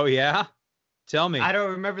you're like, oh yeah? Tell me. I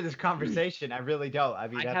don't remember this conversation. I really don't. I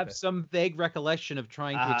mean, I have some vague recollection of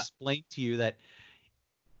trying to explain to you that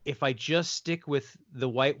if I just stick with the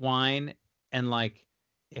white wine and like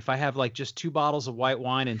if I have like just 2 bottles of white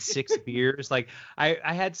wine and 6 beers, like I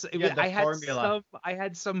had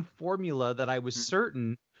some formula that I was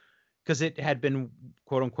certain, because it had been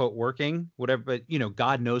quote unquote working, whatever. But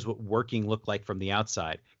God knows what working looked like from the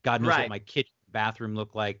outside. God knows what my kitchen bathroom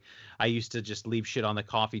looked like. I used to just leave shit on the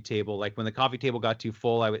coffee table. Like when the coffee table got too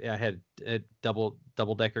full, I had a double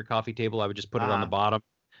decker coffee table. I would just put it on the bottom,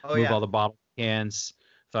 move all the bottle cans.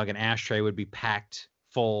 Fucking ashtray would be packed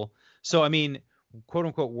full. So I mean, quote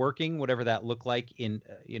unquote working, whatever that looked like in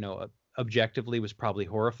objectively was probably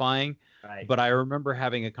horrifying. Right. But I remember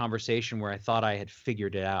having a conversation where I thought I had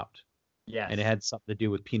figured it out. Yes. And it had something to do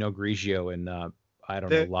with Pinot Grigio and I don't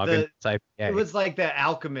know, Lagunitas IPA. It was like The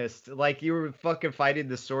Alchemist, like you were fucking fighting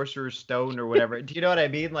the Sorcerer's Stone or whatever. Do you know what I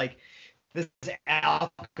mean? Like this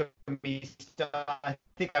alchemy stuff. I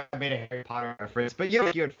think I made a Harry Potter reference, but you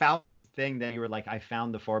had found the thing that you were like, I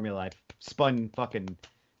found the formula. I spun fucking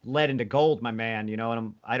lead into gold, my man.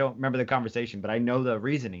 And I don't remember the conversation, but I know the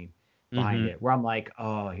reasoning behind it. Where I'm like,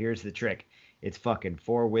 oh, here's the trick. It's fucking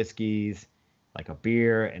 4 whiskeys, like a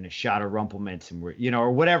beer and a shot of Rumpelmans, and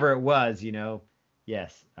or whatever it was.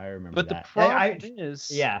 Yes, I remember but that. The problem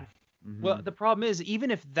is, yeah. Well, the problem is,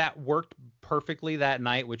 even if that worked perfectly that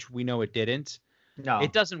night, which we know it didn't,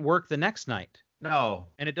 it doesn't work the next night. No.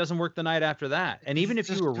 And it doesn't work the night after that. And even if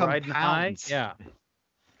you were riding high,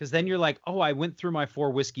 because then you're like, oh, I went through my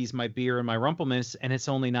 4 whiskeys, my beer, and my Rumpelmans, and it's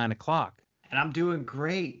only 9 o'clock. And I'm doing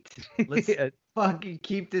great. Let's fucking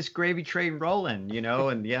keep this gravy train rolling,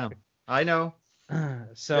 and yeah, I know.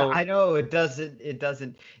 So I know it doesn't.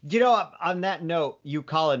 On that note, you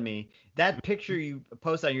calling me, that picture you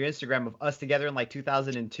post on your Instagram of us together in like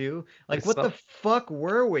 2002, like what the fuck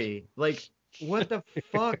were we? Like what the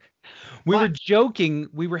fuck? We were joking.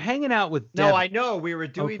 We were hanging out with Devin. No, I know. We were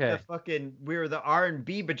doing we were the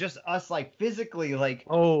R&B, but just us like physically, like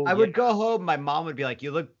I would go home, my mom would be like,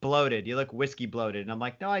 you look bloated. You look whiskey bloated. And I'm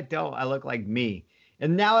like, no, I don't. I look like me.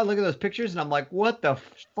 And now I look at those pictures and I'm like, what the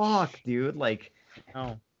fuck, dude? Like,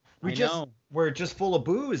 we're just full of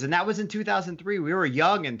booze. And that was in 2003. We were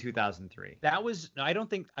young in 2003. That was, I don't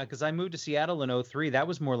think, because I moved to Seattle in 2003. That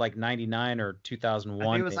was more like 99 or 2001.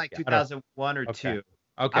 I think it was like 2001 or 2.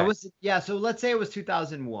 Okay. So let's say it was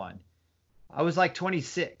 2001. I was like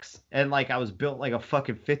 26 and like I was built like a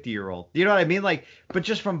fucking 50-year-old. You know what I mean? Like, but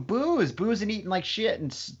just from booze and eating like shit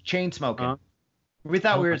and chain smoking. We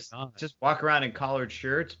thought we were just walk around in collared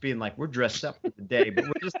shirts being like, we're dressed up for the day, but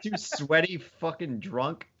we're just 2 sweaty, fucking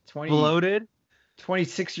drunk, bloated,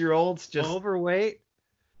 26-year-olds, just overweight,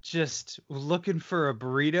 just looking for a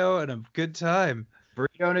burrito and a good time.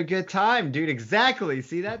 Burrito and a good time, dude. Exactly.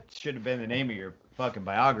 See, that should have been the name of your fucking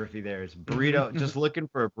biography there. Is burrito, just looking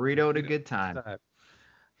for a burrito and a good time.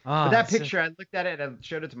 But that picture, I looked at it and I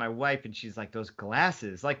showed it to my wife, and she's like, those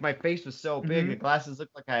glasses. Like, my face was so big, the glasses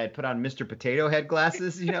looked like I had put on Mr. Potato Head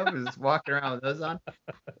glasses, just walking around with those on.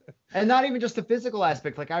 And not even just the physical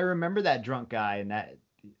aspect. Like, I remember that drunk guy, and that,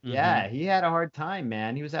 he had a hard time,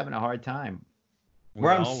 man. He was having a hard time.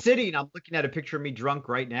 Where I'm sitting, I'm looking at a picture of me drunk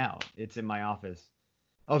right now. It's in my office.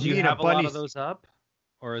 Do you have a lot of those up?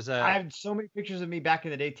 Or is that? I have so many pictures of me back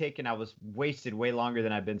in the day taken. I was wasted way longer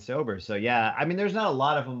than I've been sober. So yeah, I mean, there's not a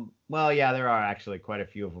lot of them. Well, yeah, there are actually quite a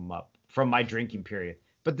few of them up from my drinking period.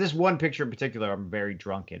 But this one picture in particular, I'm very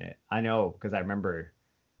drunk in it. I know because I remember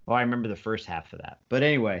the first half of that. But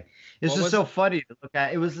anyway, this is so funny to look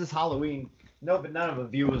at. It was this Halloween. No, but none of the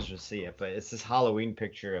viewers will see it. But it's this Halloween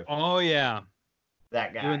picture of. Oh yeah.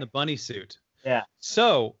 That guy. You in the bunny suit. Yeah.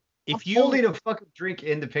 So if you holding a fucking drink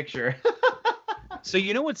in the picture. So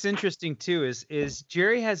you know what's interesting too is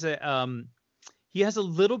Jerry has he has a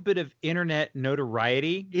little bit of internet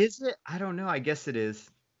notoriety. Is it? I don't know. I guess it is.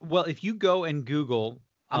 Well, if you go and Google,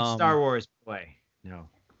 I'm Star Wars boy.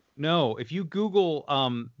 No. If you Google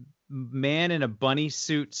man in a bunny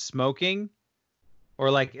suit smoking,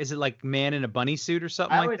 or like, is it like man in a bunny suit or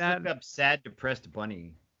something like that? I always look up sad depressed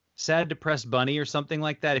bunny. Sad depressed bunny or something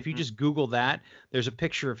like that. If you just Google that, there's a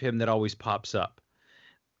picture of him that always pops up.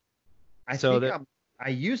 I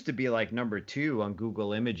used to be like number 2 on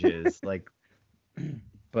Google Images,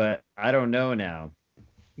 but I don't know now.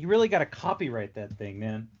 You really got to copyright that thing,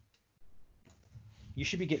 man. You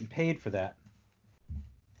should be getting paid for that.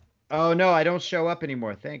 Oh no, I don't show up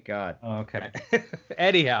anymore. Thank God. Oh, okay.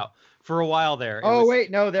 Anyhow, for a while there.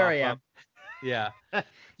 Wait, no, there I am. Yeah.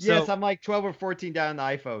 Yes, I'm like 12 or 14 down on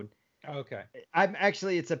the iPhone. Okay.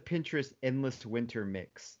 It's a Pinterest endless winter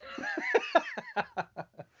mix.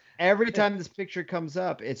 Every time this picture comes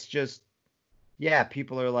up, it's just,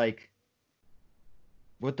 people are like,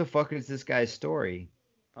 what the fuck is this guy's story?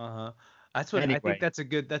 That's what I think. That's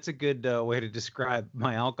a good way to describe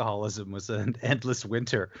my alcoholism, was an endless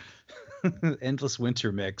winter, endless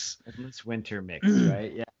winter mix. Endless winter mix,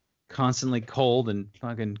 right? Yeah. Constantly cold and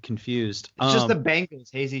fucking confused. It's just the Bangles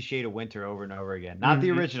Hazy Shade of Winter over and over again. Not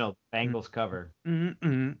the original Bangles cover.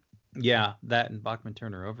 Yeah, that and Bachman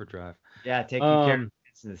Turner Overdrive. Yeah, taking care of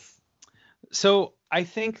business. So I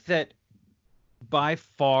think that by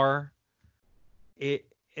far, the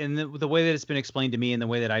way that it's been explained to me and the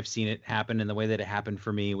way that I've seen it happen and the way that it happened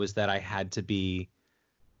for me was that it had to be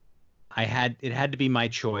my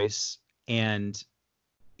choice, and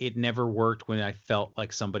it never worked when I felt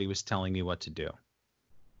like somebody was telling me what to do.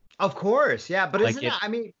 Of course, yeah, but like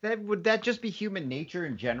would that just be human nature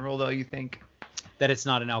in general, though, you think? That it's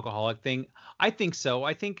not an alcoholic thing? I think so.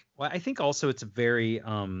 I think also it's a very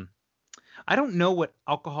I don't know what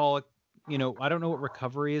alcoholic, I don't know what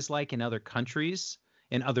recovery is like in other countries,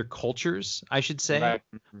 in other cultures, I should say. Right.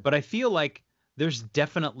 But I feel like there is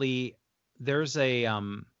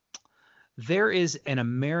an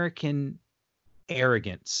American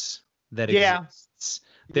arrogance that exists.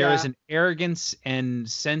 There is an arrogance and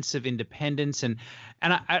sense of independence, and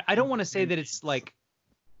I don't want to say that it's like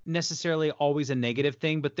necessarily always a negative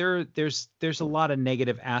thing, but there's a lot of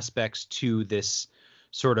negative aspects to this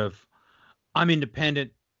sort of, I'm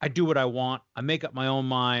independent, I do what I want, I make up my own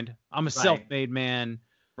mind, I'm a self-made man.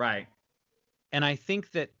 Right. And I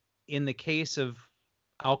think that in the case of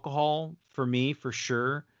alcohol, for me, for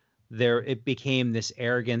sure, it became this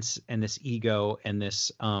arrogance and this ego and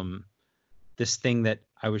this thing that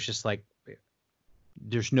I was just like,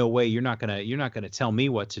 there's no way, you're not gonna tell me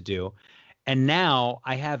what to do. And now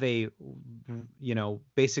I have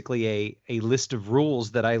basically a list of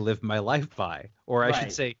rules that I live my life by, or I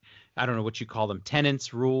should say, I don't know what you call them,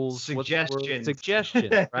 tenets, rules,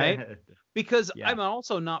 suggestions, right? Because I'm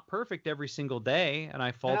also not perfect every single day, and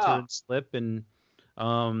I falter and slip and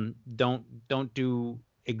don't do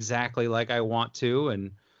exactly like I want to,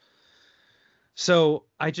 and so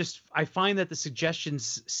I find that the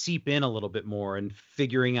suggestions seep in a little bit more, and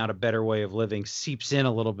figuring out a better way of living seeps in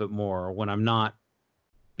a little bit more when I'm not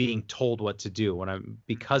being told what to do,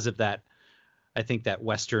 because of that, I think that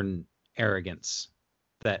Western arrogance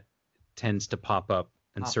that tends to pop up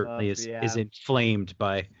and certainly is inflamed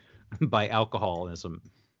by alcoholism.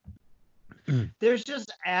 There's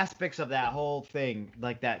just aspects of that whole thing,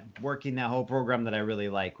 like that working that whole program, that I really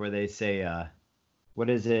like, where they say, what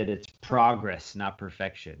is it? It's progress, not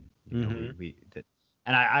perfection. And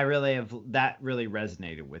I really have, that really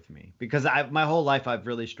resonated with me, because my whole life I've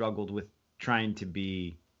really struggled with trying to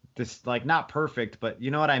be this, like, not perfect, but you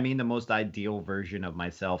know what I mean, the most ideal version of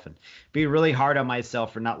myself, and being really hard on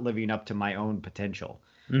myself for not living up to my own potential,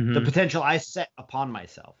 the potential I set upon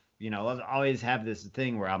myself. I always have this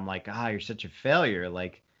thing where I'm like, you're such a failure.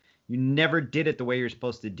 Like, you never did it the way you're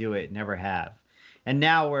supposed to do it. Never have. And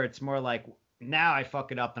now where it's more like, now I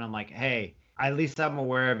fuck it up and I'm like, hey, at least I'm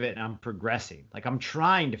aware of it and I'm progressing. Like, I'm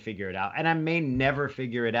trying to figure it out, and I may never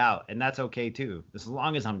figure it out. And that's okay too. As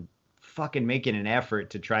long as I'm fucking making an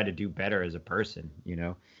effort to try to do better as a person,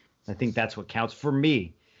 I think that's what counts for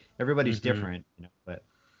me. Everybody's different, but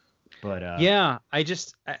yeah, I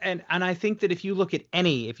just, and I think that if you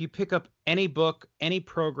pick up any book, any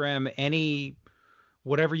program, any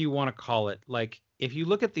whatever you want to call it, like, if you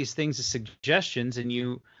look at these things as suggestions,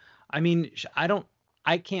 and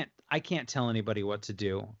I can't tell anybody what to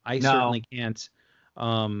do. I certainly can't.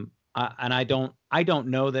 And I don't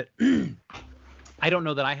know that I don't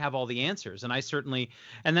know that I have all the answers. And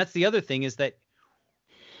and that's the other thing, is that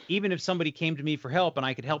even if somebody came to me for help and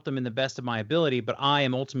I could help them in the best of my ability, but I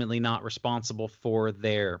am ultimately not responsible for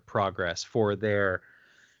their progress, for their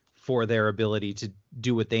ability to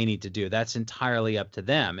do what they need to do. That's entirely up to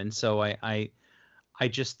them. And so I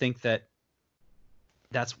just think that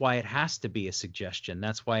that's why it has to be a suggestion.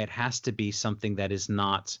 That's why it has to be something that is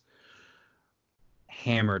not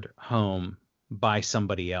hammered home by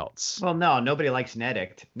somebody else. Well, no, nobody likes an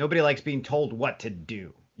edict. Nobody likes being told what to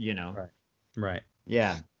do, Right.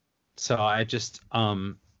 Yeah. So I just,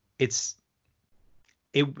 it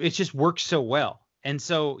just works so well. And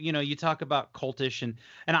so, you talk about cultish, and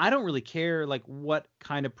I don't really care like what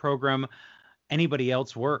kind of program anybody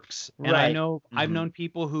else works. And I know I've known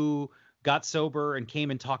people who got sober and came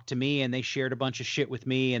and talked to me, and they shared a bunch of shit with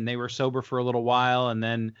me, and they were sober for a little while, and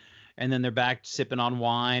then they're back sipping on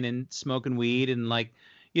wine and smoking weed and, like,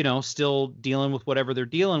 still dealing with whatever they're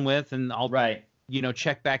dealing with. And I'll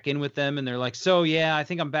check back in with them, and they're like, so yeah, I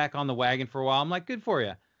think I'm back on the wagon for a while. I'm like, good for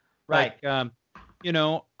you. Right. Like,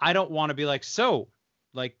 I don't want to be like, so,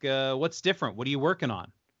 like, what's different? What are you working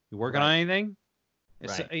on? You working on anything?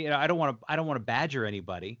 So, I don't want to badger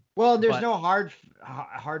anybody. Well, there's no hard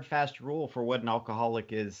fast rule for what an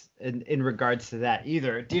alcoholic is in regards to that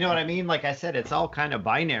either. Do you know what I mean? Like I said, it's all kind of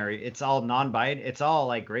binary. It's all non-binary. It's all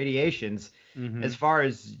like gradations as far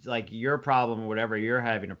as like your problem or whatever you're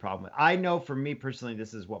having a problem with. I know for me personally,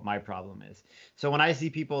 this is what my problem is. So when I see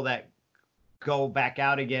people that go back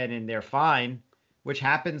out again and they're fine, which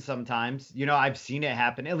happens sometimes, I've seen it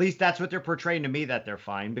happen. At least that's what they're portraying to me, that they're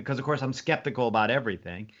fine, because of course I'm skeptical about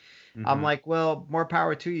everything. I'm like, well, more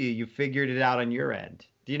power to you. You figured it out on your end.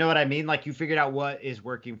 Do you know what I mean? Like, you figured out what is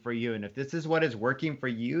working for you. And if this is what is working for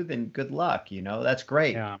you, then good luck. That's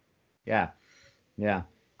great. Yeah.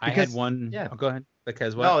 I had one. Yeah. Oh, go ahead.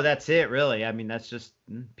 Because what? No, that's it, really. I mean, that's just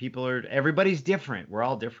everybody's different. We're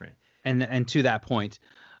all different. And to that point,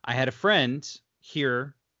 I had a friend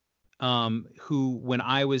here who, when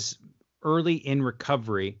I was early in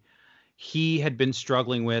recovery, he had been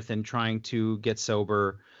struggling with and trying to get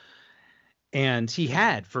sober, and he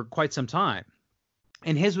had for quite some time.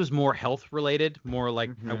 And his was more health related, more like,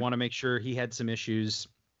 I want to make sure he had some issues,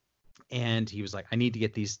 and he was like, I need to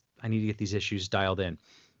get these issues dialed in.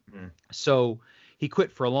 So he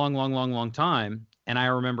quit for a long time, and I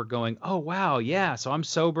remember going, oh wow, yeah, so I'm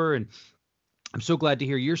sober, and I'm so glad to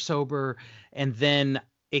hear you're sober. And then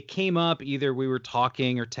it came up, either we were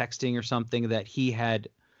talking or texting or something, that he had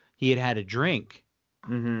a drink,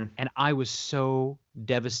 and I was so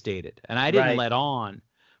devastated, and I didn't let on,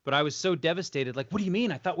 but I was so devastated. Like, what do you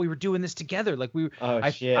mean? I thought we were doing this together. Like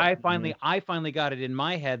I finally got it in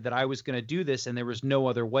my head that I was going to do this, and there was no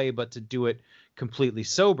other way but to do it completely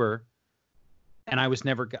sober. And I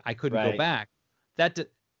couldn't go back.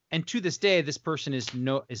 And to this day, this person is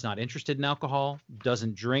not interested in alcohol,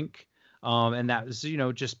 doesn't drink. And that was,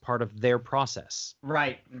 just part of their process.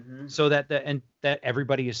 Right. So that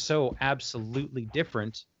everybody is so absolutely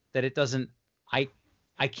different that it doesn't,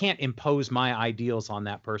 I can't impose my ideals on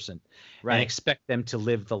that person and expect them to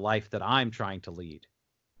live the life that I'm trying to lead.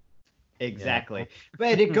 Exactly.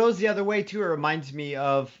 But it goes the other way too. It reminds me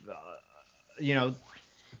of, a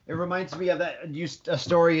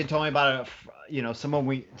story you told me about, someone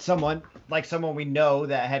we know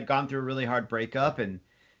that had gone through a really hard breakup and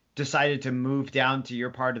decided to move down to your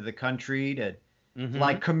part of the country to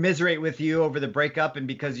like commiserate with you over the breakup, and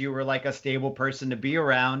because you were like a stable person to be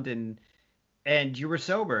around, and you were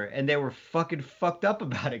sober, and they were fucking fucked up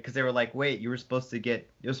about it because they were like, wait, it was supposed to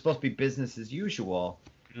be business as usual.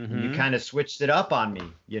 And you kind of switched it up on me,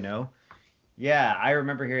 Yeah, I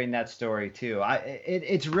remember hearing that story too.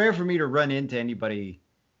 It's rare for me to run into anybody.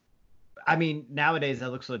 I mean, nowadays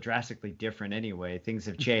that looks so drastically different anyway. Things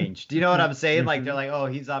have changed. Do you know what I'm saying? Like, they're like, oh,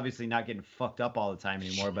 he's obviously not getting fucked up all the time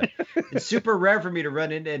anymore. But it's super rare for me to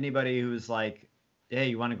run into anybody who's like, hey,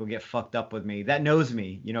 you want to go get fucked up with me? That knows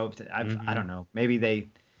me. I don't know.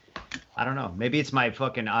 Maybe I don't know. Maybe it's my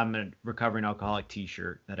fucking I'm a recovering alcoholic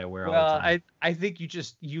T-shirt that I wear all the time. I think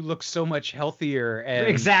you look so much healthier. And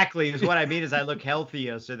exactly is what I mean. Is I look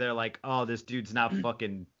healthier, so they're like, oh, this dude's not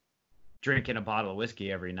fucking drinking a bottle of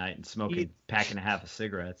whiskey every night and smoking pack and a half of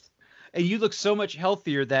cigarettes. And you look so much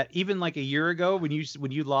healthier that even like a year ago, when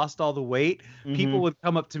you lost all the weight, people would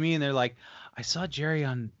come up to me and they're like, I saw Jerry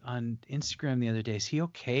on Instagram the other day. Is he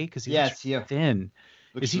okay? Because he looks thin.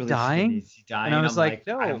 Is he really dying? Is he dying? And I was like,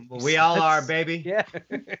 no. We all are, baby. Yeah.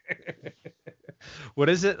 What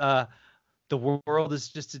is it? The world is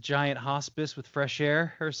just a giant hospice with fresh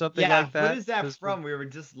air or something like that. What is that from? We were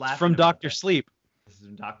just laughing. From Dr. Sleep. This is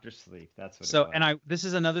from Dr. Sleep. That's what. So, and this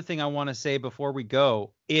is another thing I want to say before we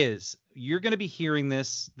go is you're going to be hearing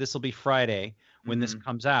this. This will be Friday when this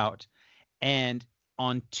comes out, and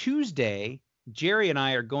on Tuesday, Jerry and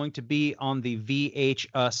I are going to be on the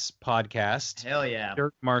VHUS podcast. Hell yeah.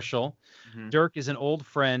 Dirk Marshall. Dirk is an old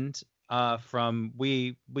friend from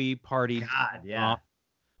we partied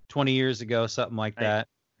 20 years ago, something like that.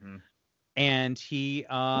 And he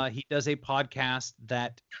does a podcast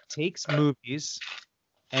that takes movies,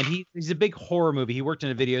 and he's a big horror movie. He worked in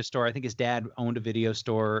a video store. I think his dad owned a video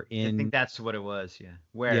store in. I think that's what it was. Yeah.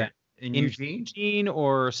 Where? Yeah. In Eugene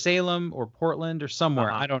or Salem or Portland or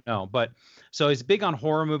somewhere. I don't know. But so he's big on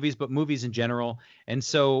horror movies, but movies in general. And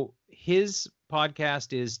so his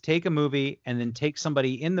podcast is take a movie and then take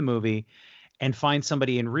somebody in the movie and find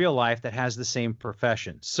somebody in real life that has the same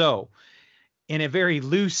profession. So in a very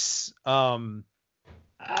loose, because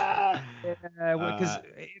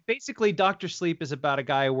basically Dr. Sleep is about a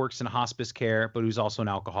guy who works in hospice care, but who's also an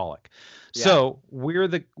alcoholic. Yeah. So we're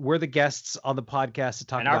the guests on the podcast to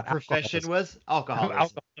talk about. And our profession was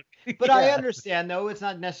alcoholism. But I understand, though, it's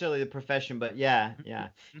not necessarily the profession, but yeah.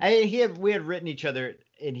 We had written each other,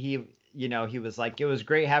 and you know, he was like, it was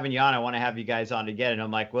great having you on. I want to have you guys on again. And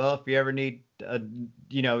I'm like, well, if you ever need,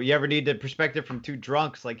 you know, you ever need the perspective from two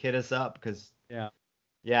drunks, like hit us up. Cause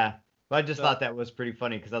yeah. But I just thought that was pretty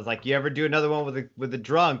funny. Cause I was like, you ever do another one with a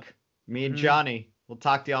drunk, me and Johnny, we'll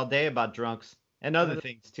talk to you all day about drunks and other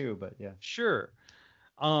things too. But yeah. Sure.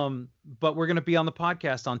 But we're going to be on the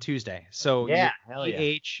podcast on Tuesday. So yeah, hell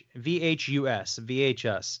yeah. VHUS.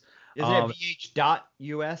 Is it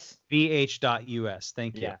VH.US? VH.US.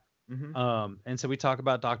 Thank you. Yeah. And so we talk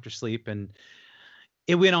about Dr. Sleep, and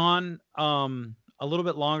it went on a little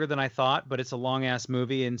bit longer than I thought, but it's a long ass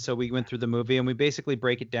movie. And so we went through the movie and we basically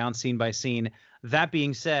break it down scene by scene. That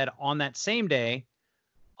being said, on that same day,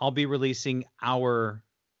 I'll be releasing our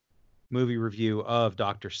movie review of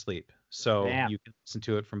Dr. Sleep. So you can listen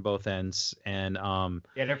to it from both ends and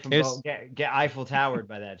get it from both, get Eiffel Towered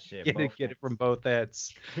by that shit. Get it from both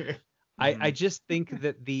ends. I just think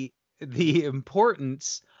that the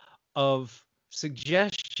importance of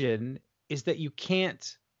suggestion is that you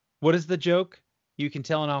can't. What is the joke? You can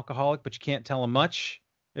tell an alcoholic, but you can't tell him much.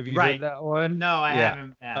 Have you heard that one? No, I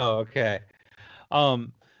haven't. Oh, okay.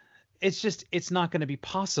 It's not going to be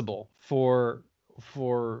possible for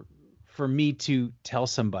me to tell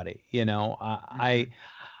somebody, you know.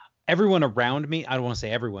 Everyone around me, I don't want to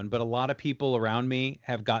say everyone, but a lot of people around me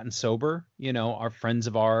have gotten sober, you know, are friends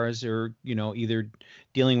of ours, or, you know, either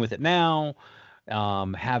dealing with it now,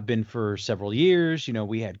 have been for several years. You know,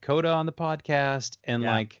 we had Coda on the podcast, and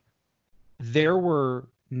like there were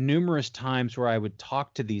numerous times where I would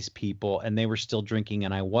talk to these people and they were still drinking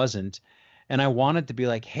and I wasn't. And I wanted to be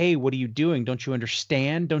like, hey, what are you doing? Don't you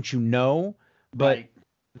understand? Don't you know? But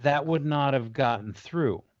that would not have gotten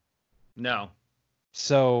through. No.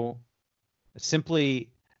 So simply,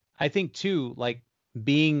 I think too, like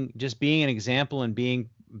being an example and being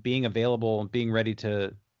available and being ready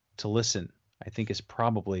to listen, I think is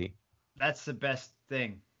probably. That's the best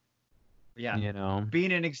thing. Yeah. You know,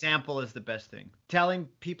 being an example is the best thing. Telling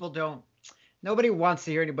people nobody wants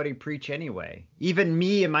to hear anybody preach anyway. Even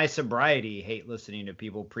me in my sobriety hate listening to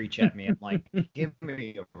people preach at me. I'm like, give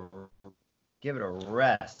it a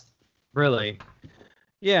rest. Really?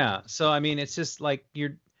 Yeah. So, I mean, it's just like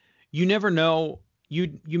you never know.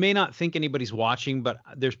 You may not think anybody's watching, but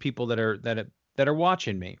there's people that are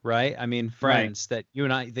watching me, right? I mean, friends that you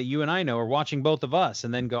and I know are watching both of us,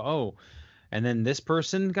 and then go, oh, and then this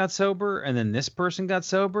person got sober, and then this person got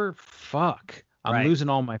sober. Fuck, I'm losing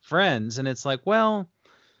all my friends. And it's like, well,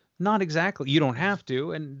 not exactly. You don't have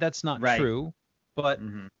to, and that's not true. But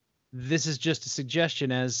this is just a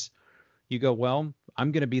suggestion as you go, well,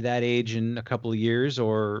 I'm going to be that age in a couple of years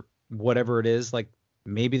or whatever it is. Like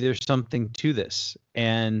maybe there's something to this.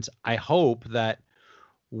 And I hope that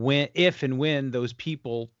if and when those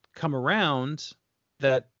people come around,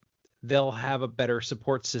 that they'll have a better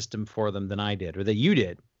support system for them than I did, or that you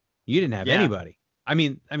did. You didn't have anybody. I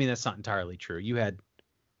mean, that's not entirely true. You had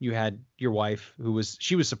your wife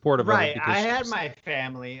she was supportive of it. I had my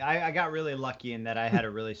family. I got really lucky in that I had a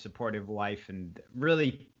really supportive wife and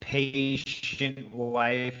really patient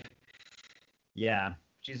wife. Yeah.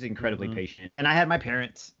 She's incredibly patient. And I had my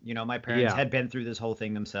parents, you know, my parents had been through this whole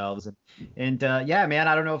thing themselves. And yeah, man,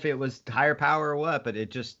 I don't know if it was higher power or what, but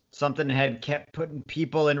it just, something had kept putting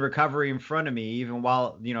people in recovery in front of me, even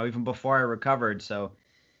before I recovered. So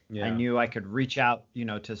I knew I could reach out, you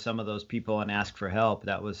know, to some of those people and ask for help.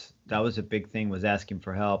 That was a big thing, was asking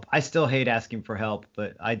for help. I still hate asking for help,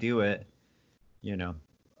 but I do it, you know.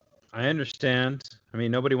 I understand. I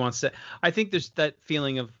mean, nobody wants to. I think there's that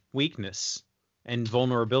feeling of weakness. And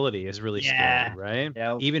vulnerability is really scary, right?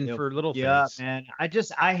 Yeah, even for little things. Yeah, man.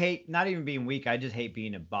 I hate not even being weak. I just hate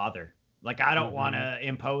being a bother. Like, I don't want to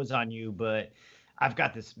impose on you, but I've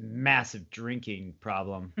got this massive drinking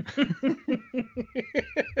problem.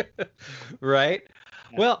 Right?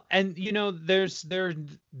 Yeah. Well, and you know, there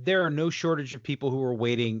are no shortage of people who are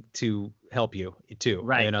waiting to help you too.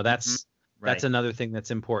 Right. You know, that's another thing that's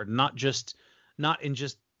important.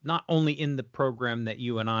 Not only in the program that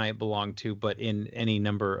you and I belong to, but in any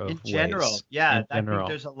number of ways. In general, yeah. I think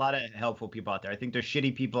there's a lot of helpful people out there. I think there's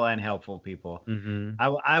shitty people and helpful people. Mm-hmm.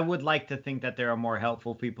 I would like to think that there are more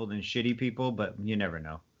helpful people than shitty people, but you never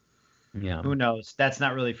know. Yeah. Who knows? That's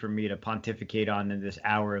not really for me to pontificate on in this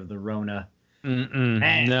hour of the Rona.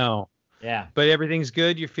 No. Yeah. But everything's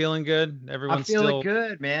good? You're feeling good? Everyone's feeling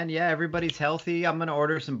good, man. Yeah, everybody's healthy. I'm going to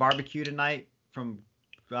order some barbecue tonight from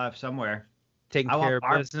somewhere. Taking care of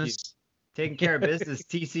business.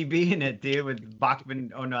 TCB in it, dude, with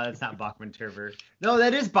Bachman. Oh, no, that's not Bachman Turner. No,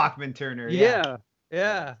 that is Bachman Turner. Yeah.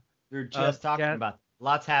 We were just talking about.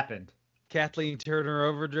 Lots happened. Kathleen Turner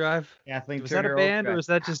Overdrive. Was that a band or was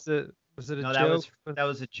that just a? Was it a joke? No, that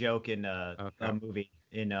was a joke in a movie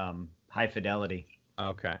in High Fidelity.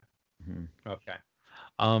 Okay. Okay.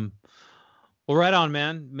 Well, right on,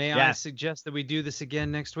 man. May I suggest that we do this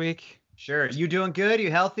again next week? Sure. You doing good?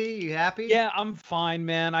 You healthy? You happy? Yeah, I'm fine,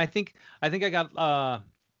 man. I think I got I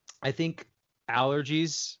think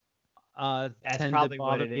allergies tend to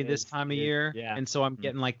bother me this time of year. Yeah. And so I'm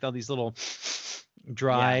getting like all these little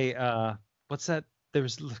dry what's that?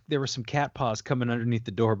 There were some cat paws coming underneath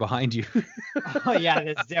the door behind you. Oh yeah,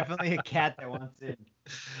 there's definitely a cat that wants in.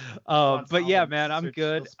 But yeah, man, I'm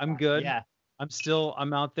good. I'm good. Yeah.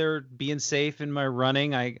 I'm out there being safe in my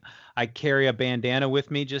running. I carry a bandana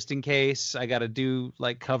with me just in case I got to do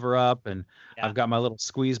like cover up, and I've got my little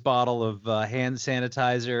squeeze bottle of hand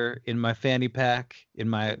sanitizer in my fanny pack in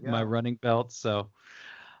my running belt. So,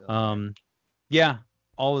 yeah,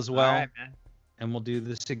 all is well. All right, man. And we'll do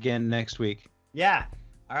this again next week. Yeah.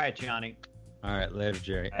 All right, Johnny. All right, later,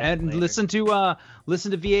 Jerry. Right, and later. Listen to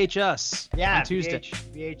VHS. Yeah, on Tuesday.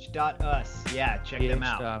 VH.us. Yeah, check them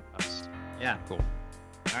out. VH.us. Yeah. Cool.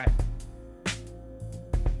 All right.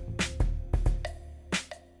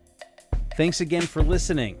 Thanks again for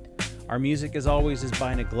listening. Our music, as always, is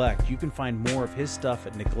by Neglect. You can find more of his stuff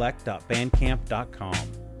at neglect.bandcamp.com.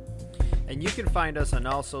 And you can find us on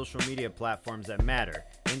all social media platforms that matter: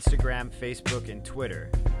 Instagram, Facebook, and Twitter.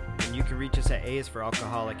 And you can reach us at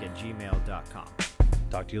aisforalcoholic@gmail.com.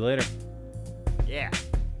 Talk to you later. Yeah.